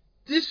 really.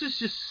 This was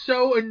just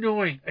so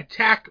annoying.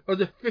 Attack of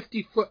the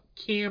 50-Foot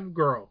Cam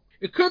Girl.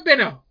 It could have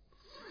been a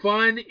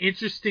fun,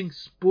 interesting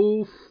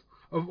spoof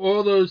of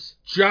all those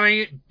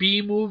giant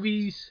B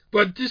movies,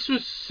 but this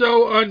was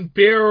so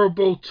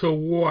unbearable to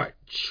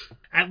watch.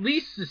 At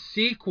least the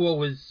sequel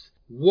was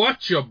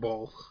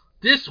watchable.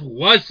 This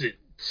wasn't.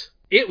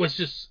 It was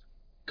just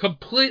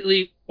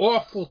completely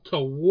awful to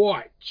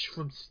watch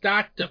from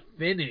start to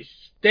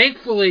finish.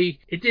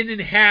 Thankfully, it didn't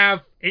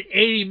have an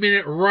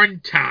 80-minute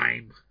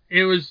runtime.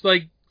 It was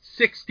like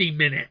 60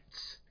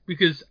 minutes.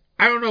 Because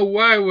I don't know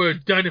what I would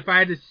have done if I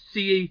had to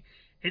see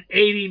an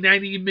 80,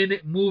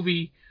 90-minute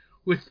movie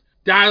with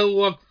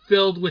dialogue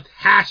filled with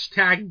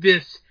hashtag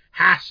this,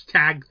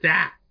 hashtag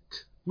that.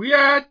 We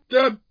are at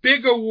the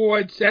big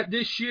awards at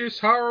this year's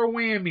Horror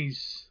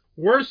Whammies.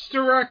 Worst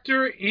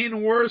Director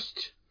and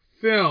Worst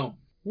Film.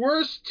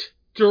 Worst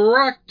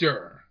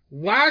Director.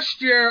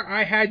 Last year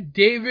I had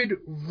David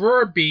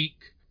Verbeek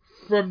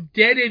from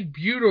Dead and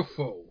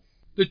Beautiful.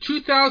 The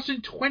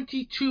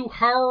 2022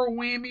 Horror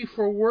Whammy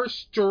for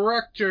Worst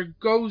Director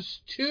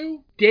goes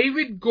to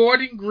David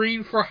Gordon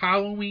Green for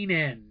Halloween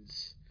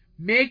Ends.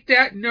 Make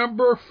that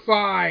number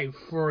 5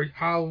 for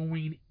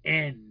Halloween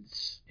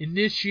Ends in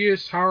this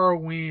year's Horror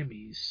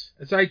Whammies.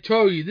 As I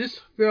told you,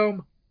 this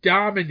film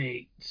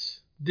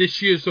dominates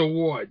this year's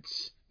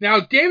awards.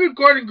 Now, David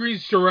Gordon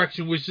Green's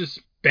direction was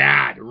just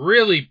bad,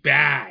 really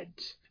bad.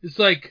 It's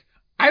like,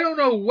 I don't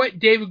know what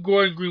David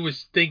Gordon Green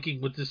was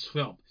thinking with this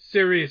film.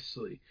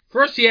 Seriously.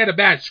 First, he had a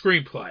bad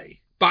screenplay.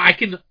 But I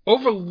can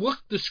overlook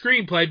the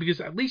screenplay because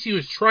at least he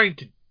was trying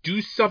to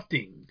do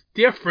something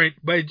different,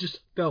 but it just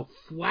fell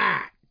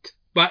flat.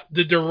 But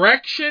the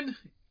direction,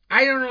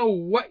 I don't know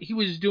what he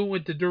was doing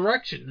with the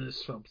direction in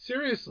this film.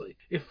 Seriously.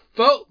 It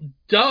felt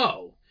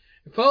dull.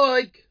 It felt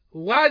like a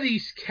lot of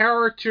these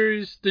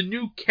characters, the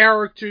new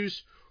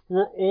characters,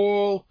 were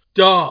all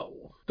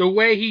dull. The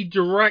way he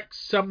directs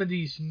some of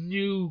these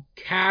new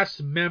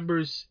cast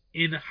members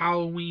in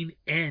Halloween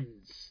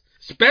Ends.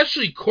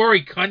 Especially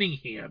Corey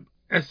Cunningham,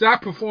 as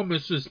that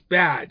performance was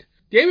bad.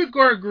 David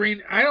Gordon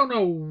Green, I don't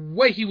know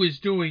what he was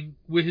doing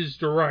with his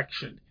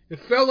direction. It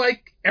felt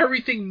like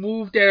everything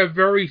moved at a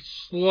very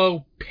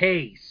slow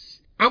pace.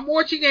 I'm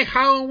watching a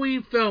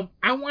Halloween film.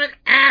 I want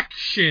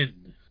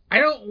action. I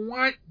don't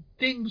want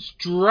things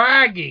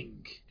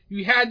dragging.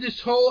 You had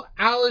this whole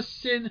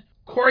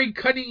Allison-Corey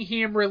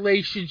Cunningham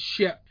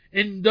relationship,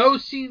 and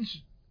those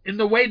scenes, in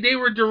the way they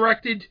were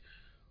directed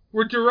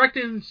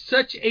in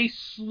such a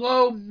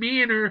slow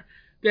manner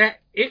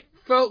that it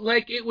felt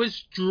like it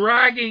was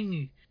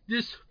dragging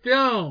this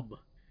film.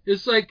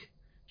 It's like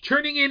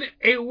turning in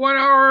a 1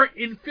 hour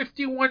and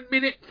 51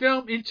 minute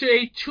film into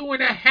a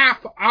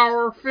 2.5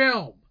 hour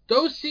film.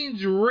 Those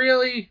scenes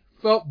really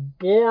felt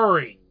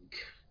boring.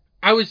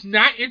 I was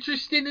not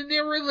interested in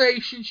their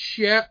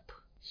relationship.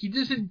 He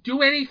doesn't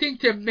do anything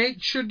to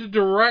make sure the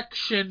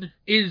direction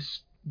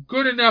is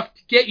good enough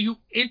to get you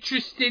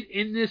interested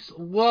in this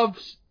love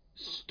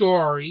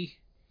story.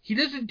 He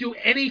doesn't do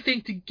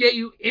anything to get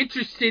you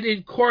interested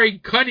in Corey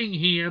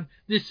Cunningham,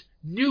 this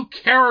new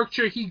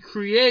character he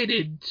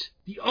created.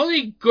 The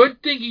only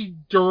good thing he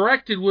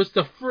directed was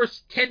the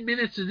first 10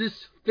 minutes of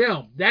this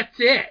film. That's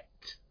it.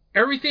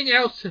 Everything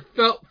else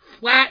felt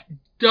flat,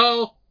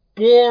 dull,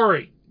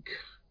 boring.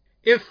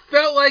 It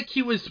felt like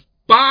he was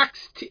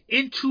boxed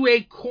into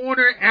a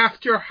corner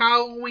after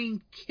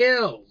Halloween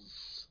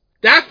Kills.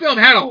 That film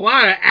had a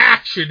lot of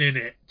action in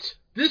it.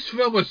 This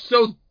film was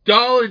so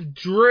dull and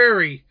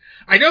dreary.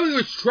 I know he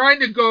was trying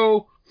to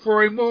go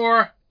for a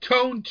more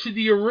tone to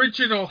the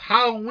original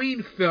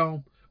Halloween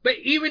film, but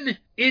even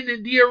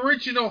in the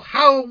original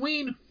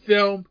Halloween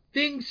film,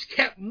 things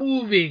kept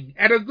moving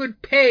at a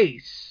good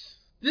pace.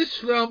 This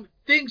film,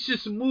 things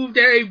just moved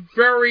at a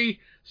very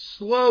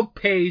slow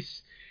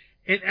pace,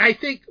 and I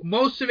think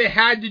most of it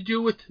had to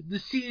do with the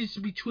scenes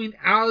between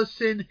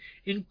Allison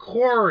and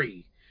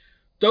Corey.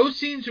 Those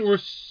scenes were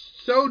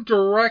so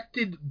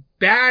directed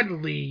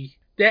badly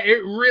that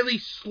it really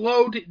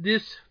slowed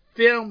this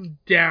film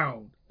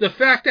down. The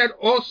fact that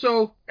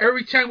also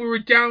every time we were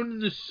down in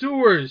the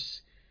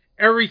sewers,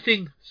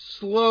 everything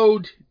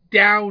slowed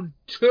down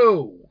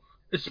too.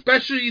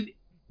 Especially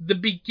the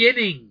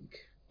beginning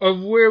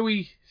of where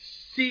we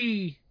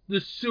see the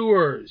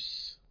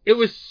sewers. It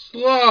was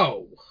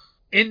slow.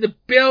 And the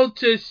build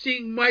to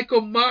seeing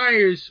Michael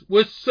Myers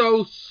was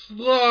so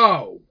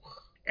slow.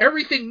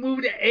 Everything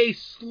moved at a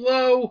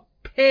slow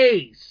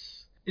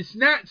pace. It's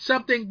not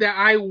something that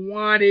I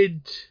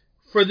wanted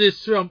for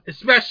this film,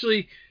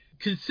 especially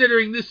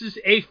considering this is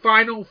a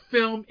final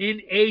film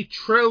in a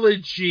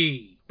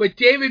trilogy. But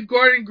David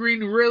Gordon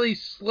Green really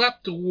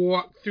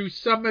sleptwalked through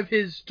some of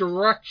his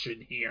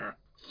direction here.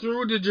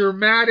 Through the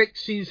dramatic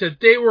scenes that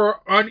they were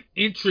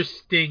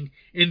uninteresting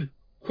and,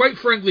 quite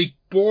frankly,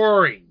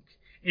 boring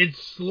and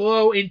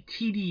slow and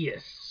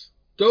tedious.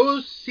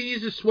 Those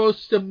scenes are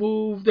supposed to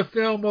move the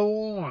film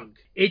along.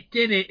 It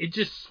didn't. It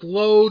just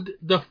slowed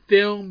the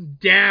film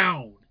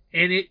down.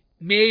 And it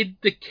made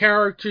the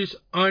characters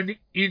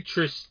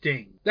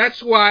uninteresting.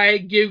 That's why I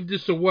give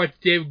this award to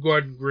David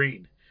Gordon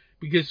Green.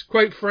 Because,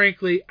 quite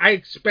frankly, I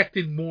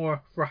expected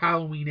more for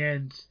Halloween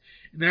Ends.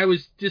 And I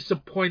was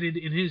disappointed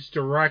in his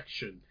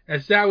direction,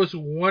 as that was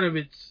one of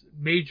its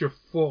major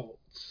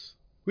faults.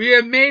 We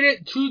have made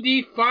it to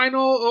the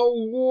final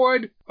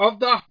award of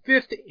the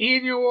 5th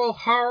annual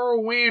Horror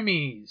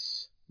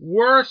Whammies.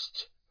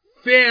 Worst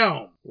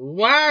Film.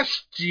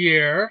 Last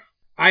year,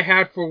 I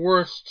had for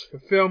Worst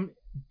Film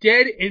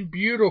Dead and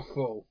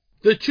Beautiful.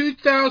 The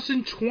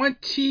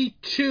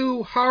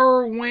 2022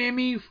 Horror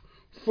Whammy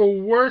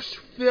for Worst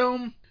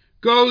Film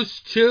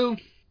goes to,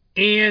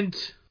 and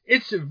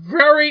it's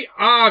very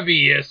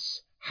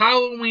obvious,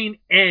 Halloween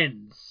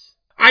Ends.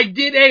 I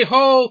did a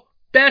whole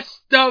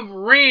Best of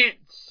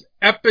Rants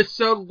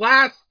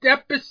last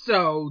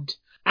episode,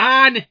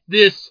 on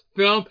this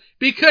film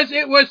because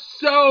it was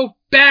so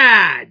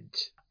bad.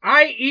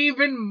 I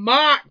even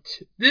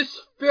mocked this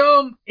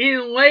film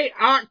in late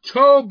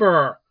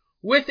October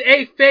with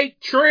a fake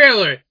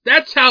trailer.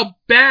 That's how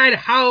bad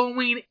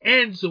Halloween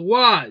Ends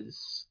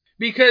was.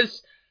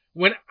 Because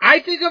when I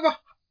think of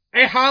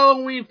a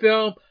Halloween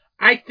film,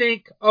 I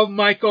think of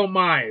Michael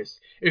Myers.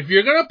 If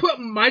you're going to put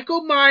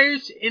Michael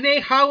Myers in a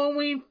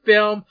Halloween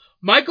film,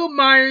 Michael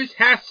Myers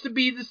has to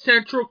be the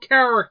central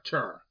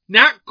character.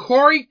 Not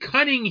Corey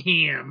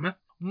Cunningham,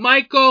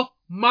 Michael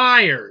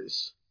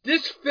Myers.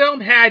 This film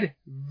had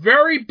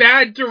very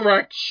bad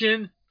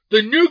direction.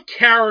 The new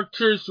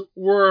characters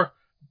were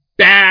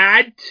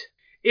bad.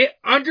 It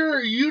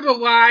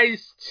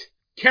underutilized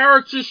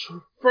characters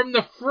from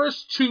the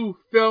first two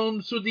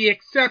films with the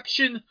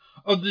exception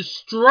of the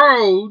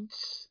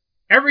Strodes.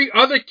 Every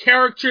other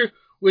character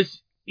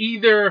was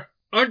either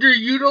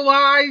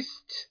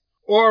underutilized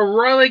or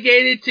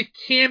relegated to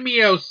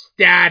cameo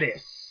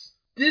status.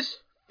 This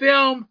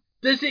film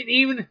doesn't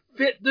even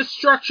fit the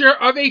structure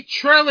of a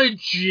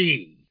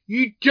trilogy.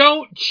 You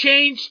don't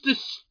change the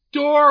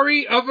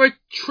story of a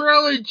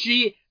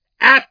trilogy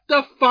at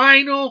the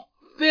final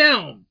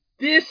film.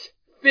 This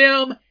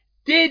film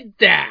did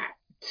that.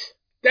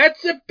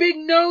 That's a big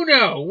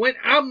no-no when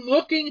I'm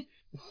looking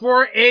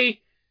for a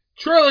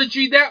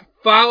trilogy that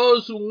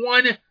follows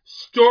one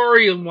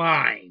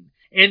storyline.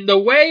 And the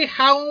way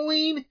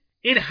Halloween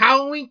and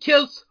Halloween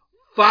Kills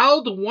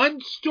followed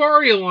one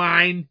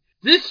storyline,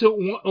 this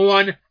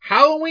one,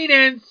 Halloween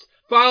Ends,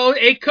 followed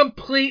a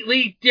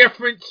completely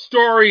different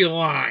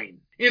storyline.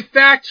 In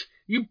fact,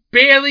 you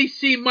barely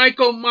see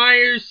Michael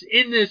Myers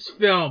in this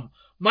film.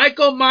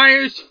 Michael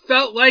Myers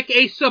felt like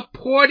a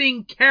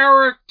supporting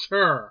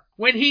character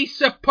when he's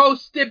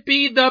supposed to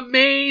be the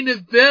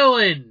main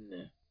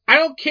villain. I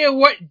don't care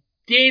what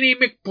Danny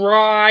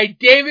McBride,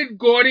 David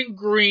Gordon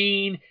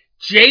Green,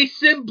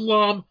 Jason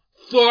Blum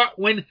thought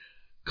when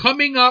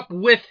coming up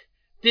with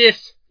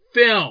this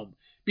film,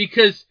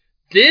 because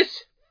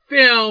this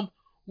film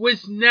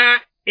was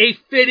not a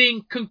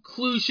fitting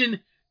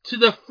conclusion to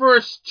the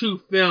first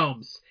two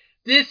films.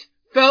 This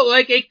felt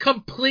like a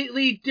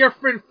completely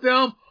different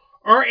film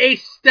or a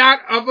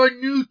start of a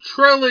new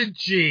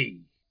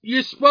trilogy.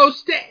 You're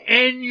supposed to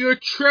end your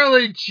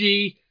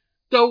trilogy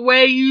the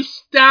way you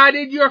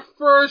started your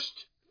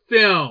first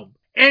film.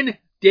 And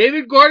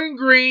David Gordon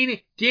Green,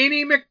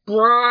 Danny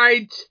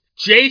McBride,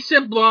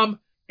 Jason Blum,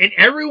 and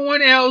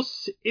everyone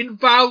else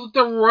involved with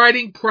the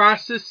writing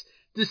process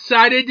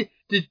decided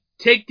to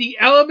take the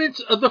elements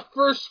of the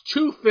first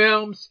two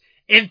films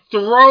and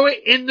throw it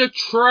in the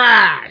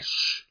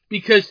trash.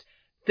 Because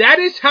that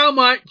is how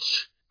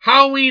much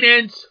Halloween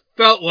Ends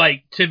felt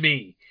like to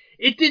me.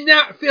 It did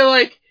not feel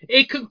like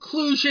a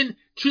conclusion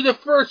to the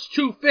first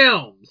two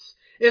films.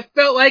 It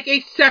felt like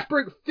a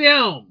separate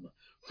film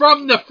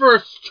from the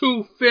first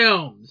two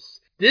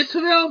films. This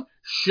film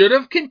should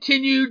have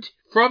continued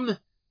from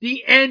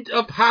the end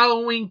of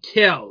Halloween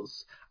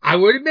Kills. I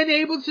would have been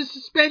able to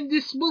suspend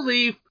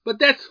disbelief, but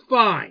that's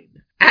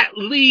fine. At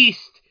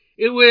least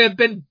it would have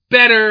been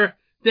better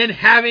than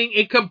having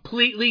a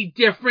completely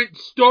different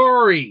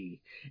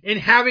story and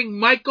having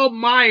Michael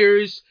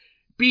Myers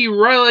be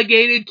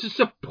relegated to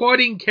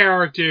supporting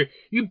character.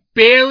 You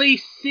barely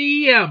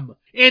see him.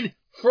 And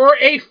for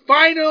a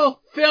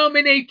final film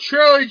in a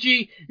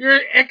trilogy, you're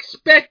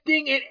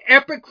expecting an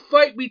epic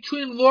fight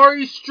between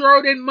Laurie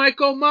Strode and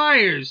Michael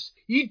Myers.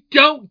 You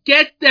don't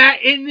get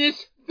that in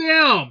this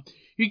film.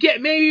 You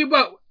get maybe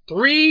about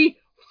 3-4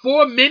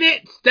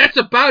 minutes. That's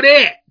about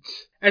it.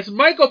 As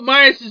Michael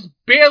Myers is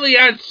barely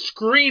on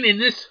screen in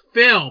this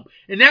film.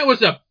 And that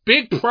was a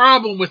big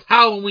problem with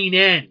Halloween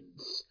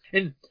Ends.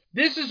 And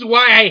this is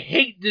why I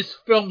hate this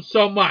film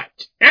so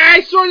much. And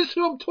I saw this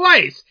film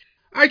twice.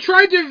 I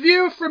tried to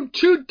view it from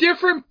two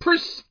different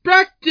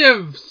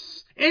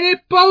perspectives. And it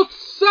both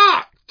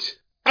sucked.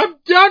 I'm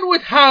done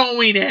with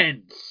Halloween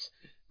Ends.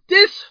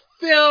 This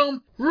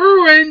film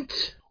ruined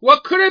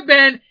what could have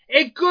been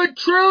a good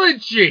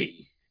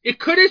trilogy. It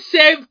could have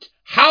saved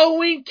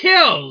Halloween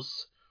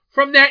Kills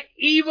from that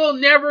evil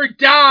never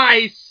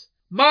dies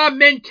mob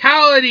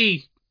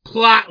mentality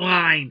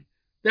plotline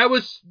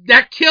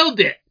that killed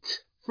it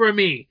for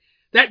me.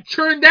 That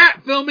turned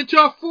that film into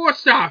a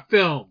 4-star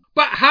film.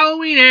 But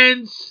Halloween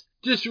Ends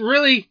just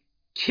really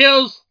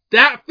kills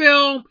that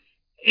film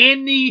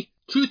and the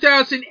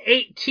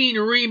 2018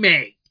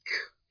 remake.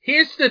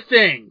 Here's the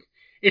thing.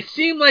 It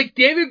seemed like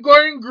David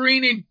Gordon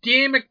Green and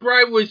Danny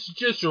McBride was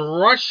just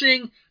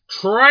rushing,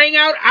 trying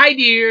out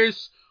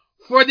ideas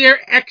for their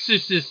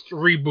Exorcist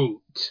reboot,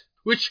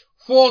 which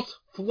falls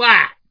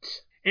flat.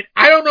 And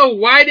I don't know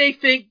why they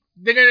think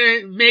they're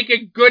going to make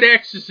a good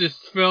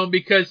Exorcist film,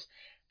 because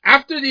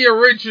after the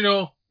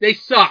original, they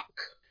suck.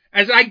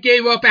 As I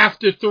gave up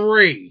after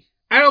 3.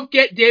 I don't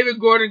get David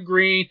Gordon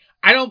Green.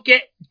 I don't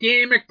get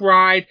Danny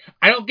McBride.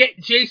 I don't get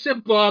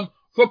Jason Blum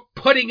for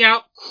putting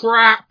out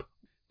crap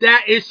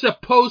that is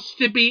supposed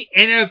to be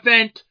an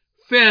event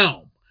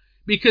film.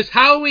 Because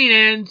Halloween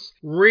Ends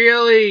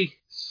really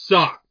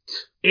sucked.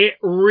 It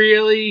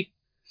really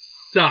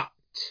sucked.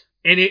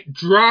 And it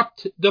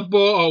dropped the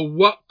ball of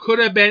what could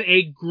have been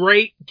a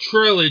great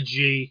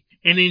trilogy.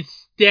 And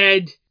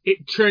instead,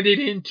 it turned it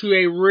into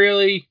a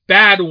really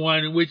bad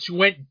one, which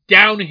went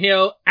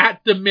downhill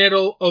at the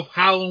middle of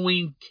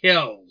Halloween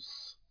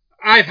Kills.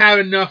 I've had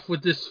enough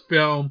with this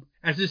film,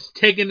 as it's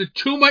taken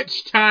too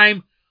much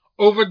time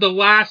over the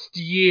last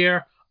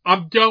year.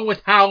 I'm done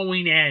with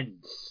Halloween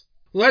Ends.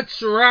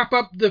 Let's wrap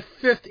up the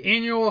 5th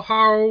annual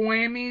Horror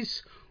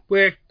Whammies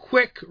with a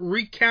quick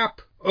recap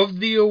of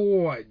the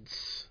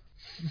awards.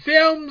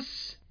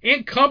 Films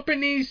and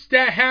companies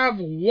that have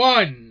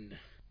won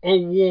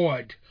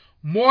award: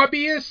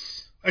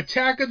 Morbius,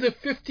 Attack of the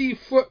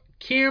 50-Foot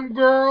Cam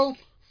Girl,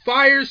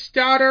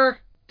 Firestarter,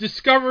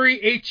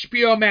 Discovery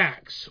HBO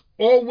Max,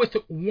 all with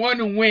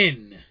 1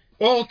 win.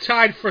 All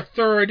tied for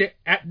 3rd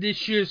at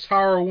this year's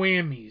Horror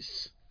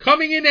Whammies.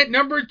 Coming in at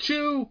number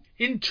 2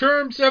 in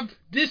terms of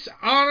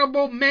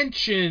dishonorable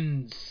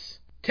mentions: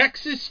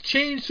 Texas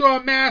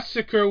Chainsaw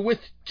Massacre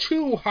with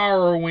 2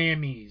 Horror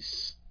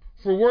Whammies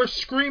for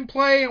Worst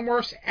Screenplay and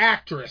Worst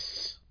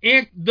Actress.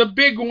 And the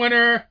big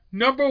winner,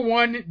 number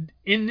 1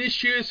 in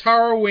this year's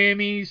Horror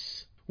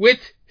Whammies, with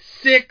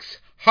 6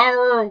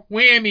 Horror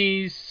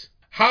Whammies,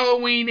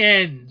 Halloween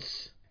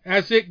Ends,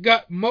 as it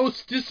got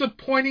Most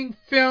Disappointing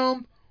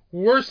Film,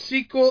 Worst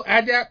Sequel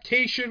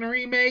Adaptation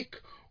Remake,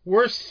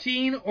 Worst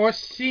Scene or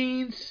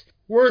Scenes,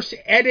 Worst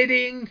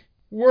Editing,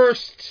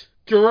 Worst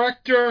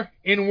Director,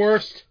 and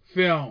Worst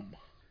Film.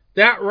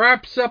 That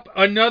wraps up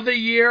another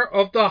year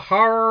of the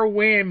Horror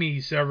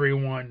Whammies,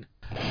 everyone.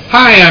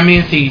 Hi, I'm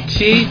Anthony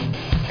T.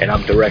 And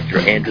I'm Director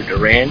Andrew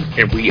Duran,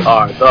 and we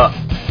are the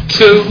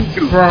Two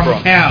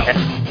from Hell.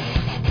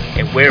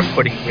 And we're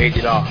putting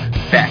Rated R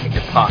back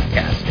into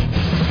podcasting.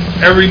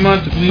 Every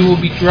month we will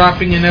be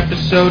dropping an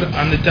episode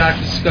on the Dark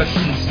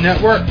Discussions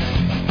Network.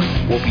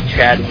 We'll be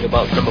chatting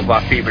about some of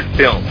our favorite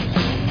films,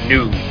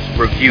 news,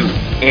 reviews,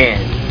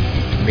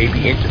 and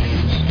maybe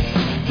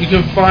interviews. You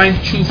can find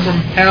Two from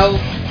Hell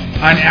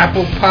on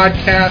Apple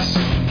Podcasts,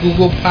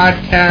 Google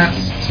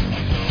Podcasts,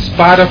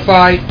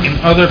 Spotify, and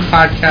other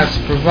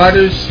podcast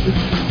providers.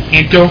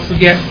 And don't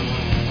forget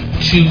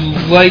to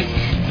like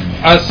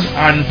us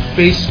on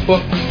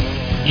Facebook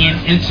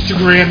and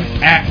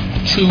Instagram at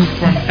Two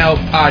from Hell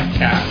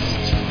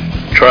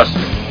Podcast. Trust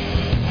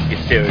me,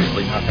 you're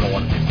seriously not going to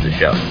want to miss the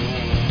show.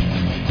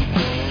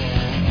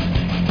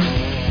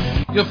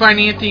 You'll find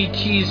Anthony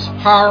T's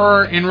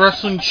Horror and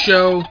Wrestling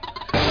Show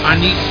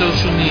on these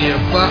social media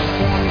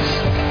platforms.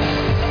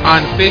 On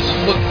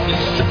Facebook,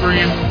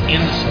 Instagram,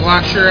 and the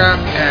Slasher app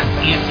at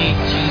Anthony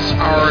T's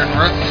Horror and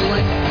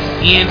Wrestling.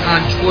 And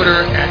on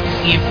Twitter at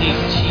Anthony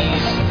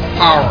T's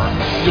Horror.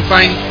 You'll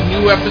find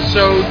new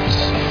episodes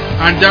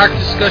on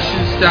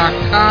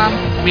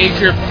DarkDiscussions.com,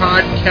 major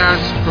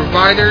podcast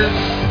providers,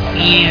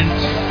 and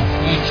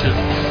YouTube.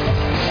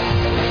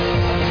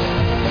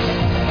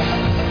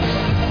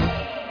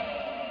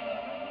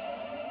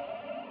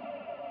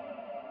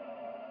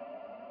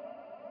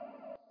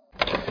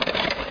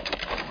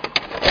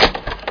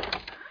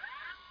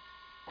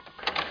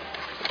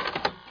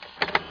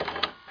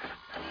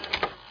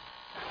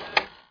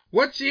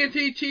 What's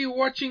Anthony T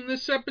watching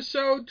this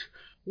episode?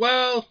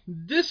 Well,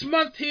 this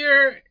month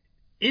here,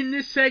 in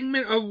this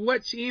segment of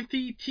What's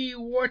Anthony T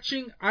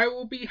Watching, I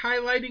will be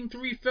highlighting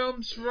 3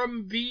 films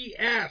from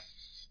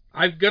VS.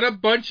 I've got a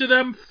bunch of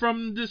them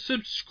from the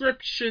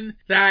subscription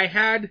that I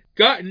had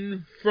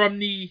gotten from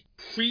the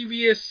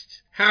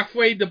previous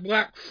Halfway to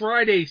Black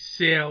Friday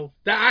sale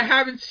that I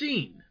haven't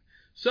seen.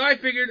 So I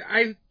figured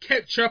I'd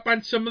catch up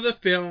on some of the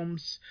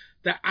films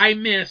that I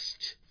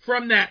missed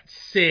from that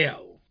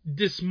sale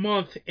this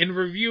month and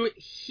review it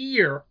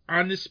here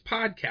on this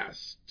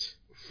podcast.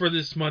 For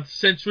this month,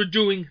 since we're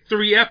doing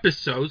 3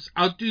 episodes,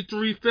 I'll do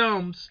 3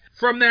 films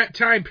from that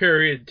time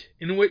period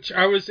in which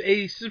I was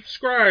a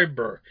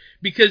subscriber,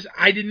 because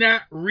I did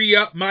not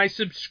re-up my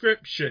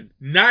subscription.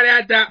 Not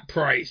at that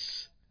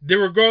price. They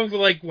were going for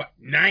like, what,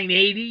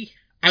 $9.80?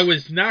 I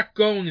was not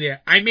going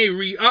there. I may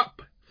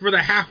re-up for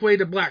the Halfway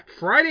to Black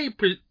Friday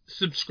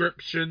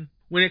subscription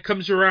when it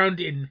comes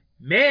around in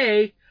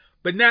May,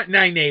 but not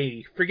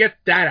 $9.80. Forget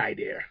that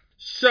idea.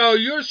 So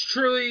yours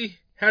truly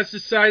has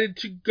decided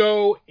to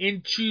go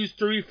and choose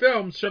 3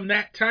 films from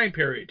that time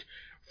period.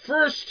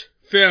 First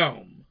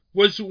film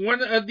was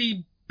one of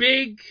the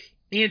big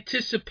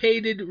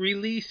anticipated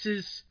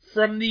releases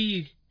from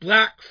the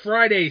Black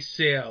Friday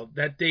sale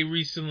that they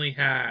recently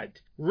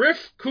had.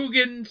 Riff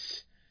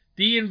Coogan's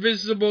The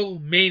Invisible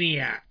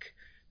Maniac.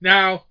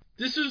 Now,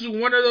 this is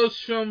one of those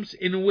films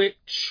in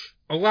which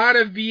a lot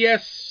of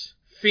VS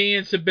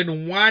fans have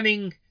been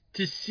wanting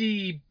to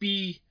see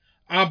be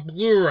on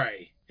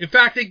Blu-ray. In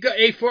fact, it got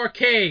a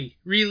 4K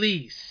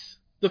release.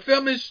 The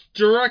film is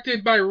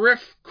directed by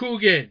Riff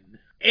Coogan,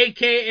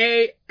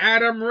 a.k.a.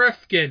 Adam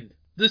Rifkin,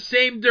 the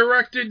same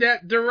director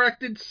that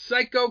directed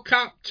Psycho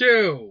Cop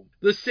 2,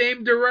 the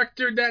same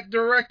director that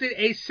directed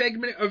a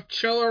segment of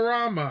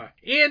Chillerama,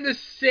 and the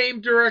same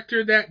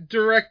director that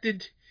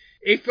directed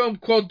a film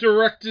called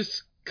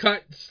Director's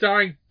Cut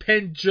starring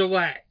Penn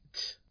Jillette.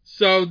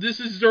 So this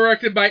is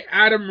directed by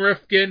Adam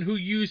Rifkin, who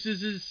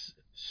uses his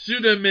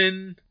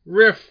pseudonym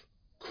Riff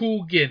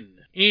Coogan.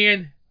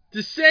 And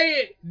to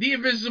say The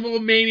Invisible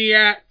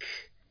Maniac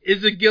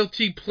is a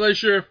guilty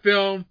pleasure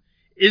film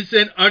is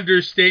an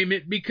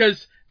understatement,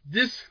 because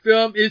this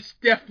film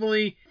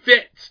definitely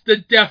fits the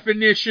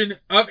definition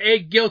of a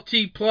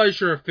guilty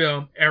pleasure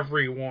film,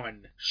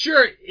 everyone.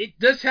 Sure, it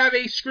does have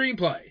a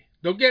screenplay.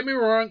 Don't get me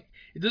wrong,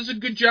 it does a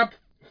good job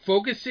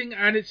focusing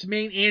on its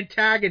main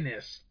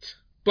antagonist,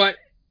 but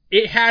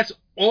it has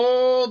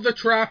all the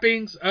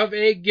trappings of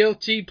a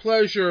guilty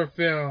pleasure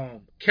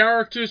film.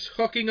 Characters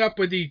hooking up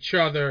with each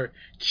other,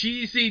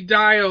 cheesy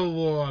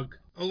dialogue,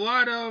 a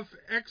lot of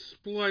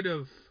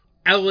exploitive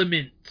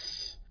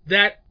elements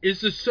that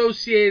is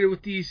associated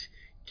with these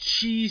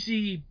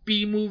cheesy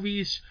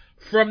B-movies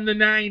from the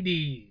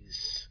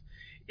 90s.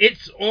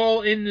 It's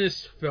all in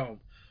this film.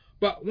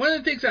 But one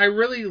of the things I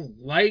really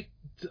liked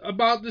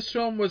about this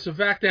film was the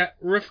fact that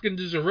Rifkin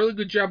does a really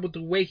good job with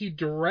the way he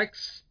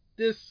directs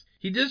this.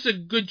 He does a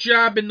good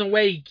job in the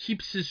way he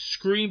keeps his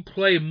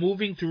screenplay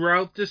moving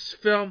throughout this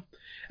film,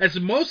 as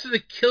most of the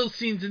kill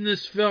scenes in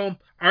this film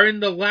are in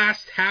the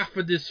last half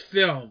of this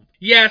film.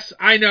 Yes,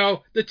 I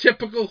know, the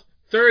typical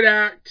third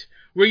act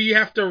where you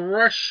have to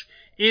rush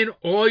in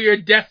all your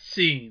death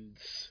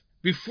scenes.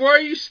 Before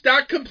you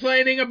start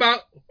complaining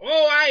about,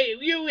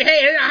 you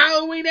hated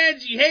Halloween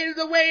Ends, you hated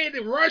the way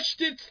it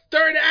rushed its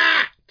third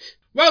act.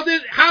 Well,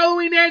 this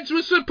Halloween Ends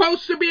was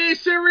supposed to be a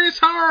serious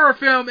horror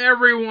film,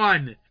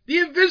 everyone. The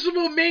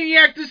Invisible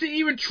Maniac doesn't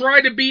even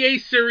try to be a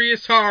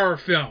serious horror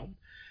film.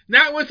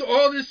 Not with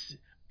all this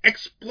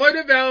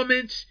exploitive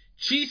elements,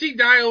 cheesy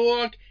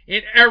dialogue,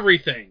 and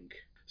everything.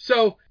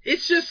 So,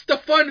 it's just the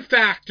fun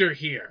factor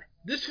here.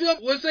 This film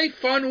was a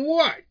fun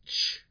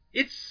watch.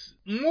 It's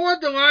more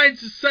the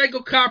lines of Psycho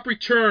Cop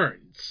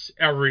Returns,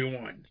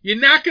 everyone. You're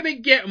not going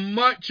to get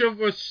much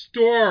of a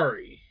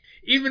story.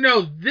 Even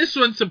though this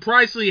one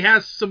surprisingly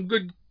has some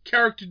good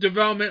character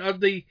development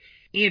of the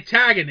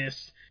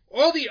antagonist,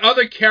 all the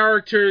other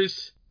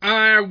characters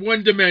are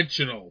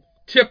one-dimensional,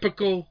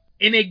 typical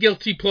in a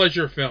guilty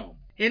pleasure film.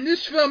 And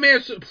this film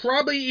has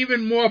probably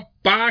even more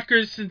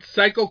bonkers than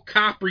Psycho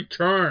Cop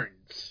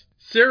Returns.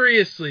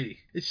 Seriously,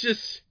 it's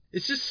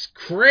just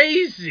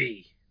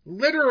crazy,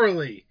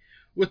 literally,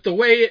 with the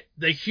way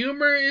the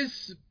humor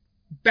is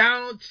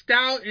balanced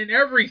out and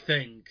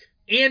everything.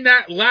 And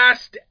that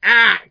last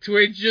act,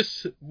 where it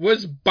just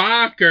was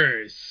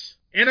bonkers.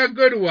 In a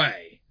good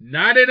way.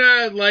 Not in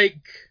a,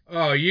 like,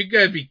 oh, you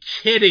gotta be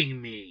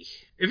kidding me.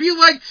 If you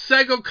like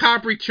Psycho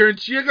Cop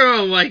Returns, you're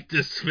gonna like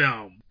this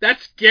film.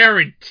 That's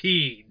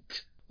guaranteed.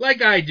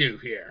 Like I do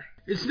here.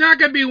 It's not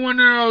gonna be one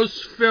of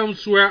those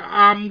films where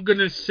I'm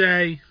gonna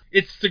say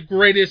it's the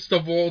greatest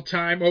of all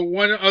time or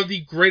one of the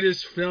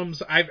greatest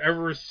films I've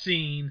ever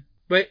seen.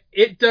 But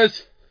it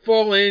does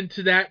fall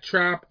into that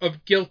trap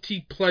of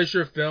guilty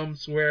pleasure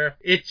films where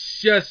it's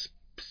just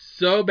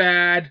so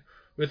bad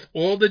with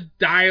all the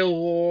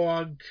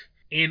dialogue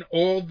and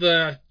all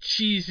the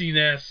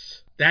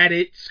cheesiness that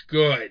it's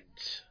good.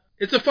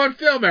 It's a fun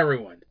film,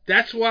 everyone.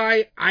 That's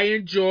why I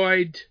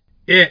enjoyed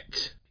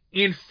it.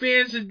 And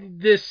fans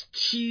of this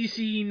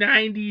cheesy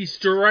 90s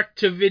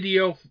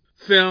direct-to-video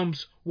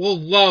films will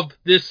love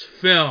this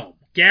film.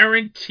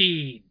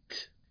 Guaranteed.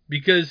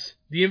 Because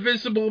The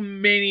Invisible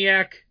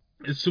Maniac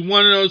is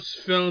one of those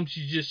films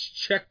you just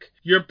check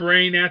your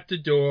brain at the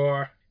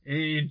door and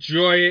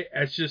enjoy it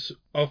as just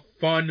a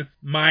fun,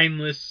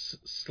 mindless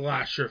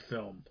slasher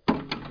film.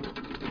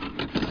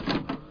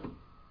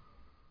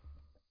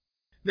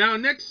 Now,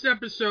 next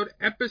episode,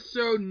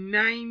 episode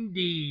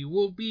 90,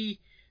 will be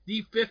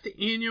the 5th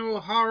Annual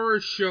Horror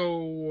Show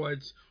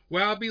Awards,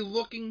 where I'll be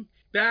looking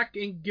back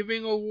and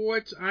giving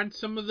awards on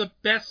some of the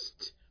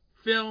best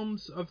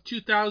films of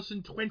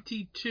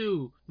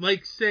 2022,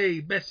 like, say,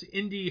 Best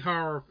Indie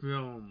Horror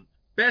Film,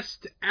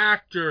 Best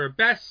Actor,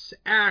 Best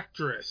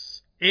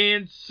Actress,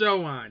 and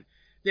so on.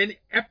 Then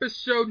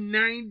episode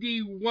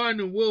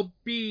 91 will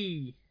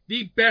be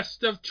the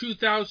Best of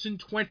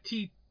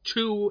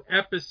 2022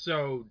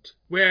 episode,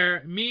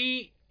 where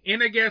me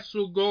and a guest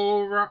will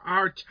go over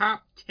our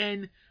top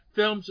 10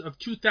 films of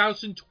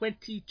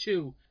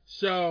 2022.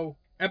 So,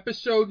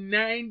 episode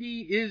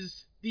 90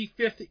 is the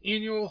 5th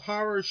Annual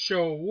Horror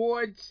Show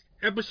Awards.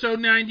 Episode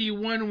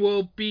 91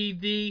 will be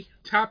the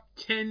top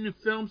 10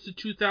 films of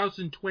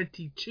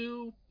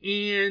 2022.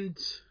 And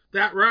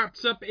that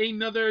wraps up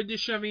another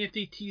edition of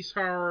Auntie T's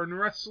Horror and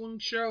Wrestling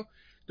Show.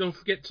 Don't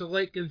forget to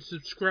like and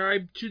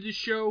subscribe to the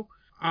show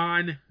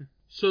on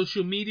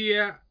social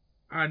media,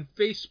 on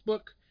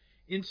Facebook,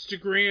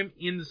 Instagram,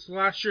 and the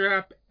Slasher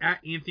app at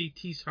Auntie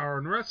T's Horror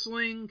and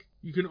Wrestling.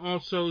 You can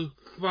also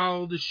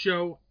follow the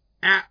show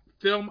at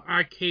Film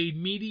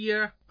Arcade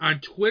Media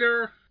on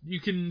Twitter. You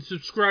can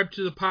subscribe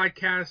to the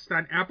podcast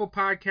on Apple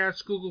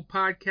Podcasts, Google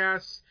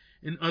Podcasts,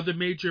 and other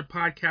major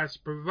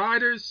podcast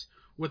providers.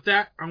 With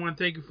that, I want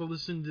to thank you for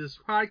listening to this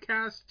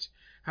podcast.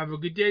 Have a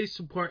good day.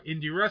 Support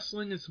indie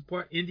wrestling and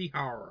support indie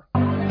horror.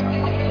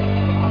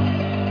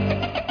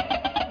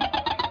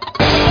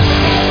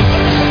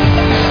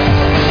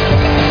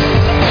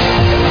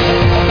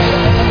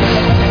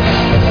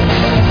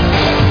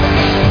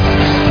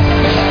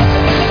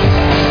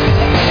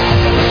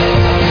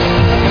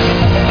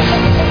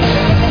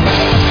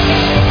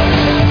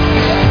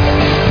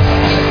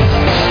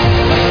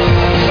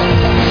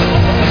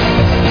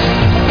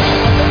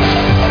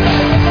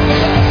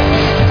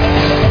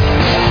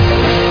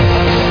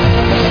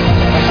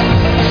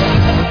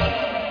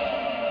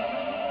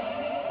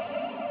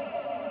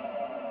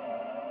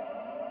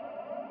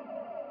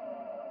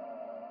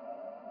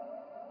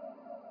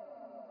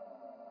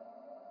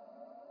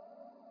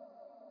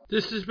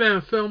 This has been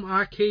a Film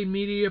Arcade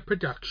Media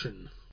production.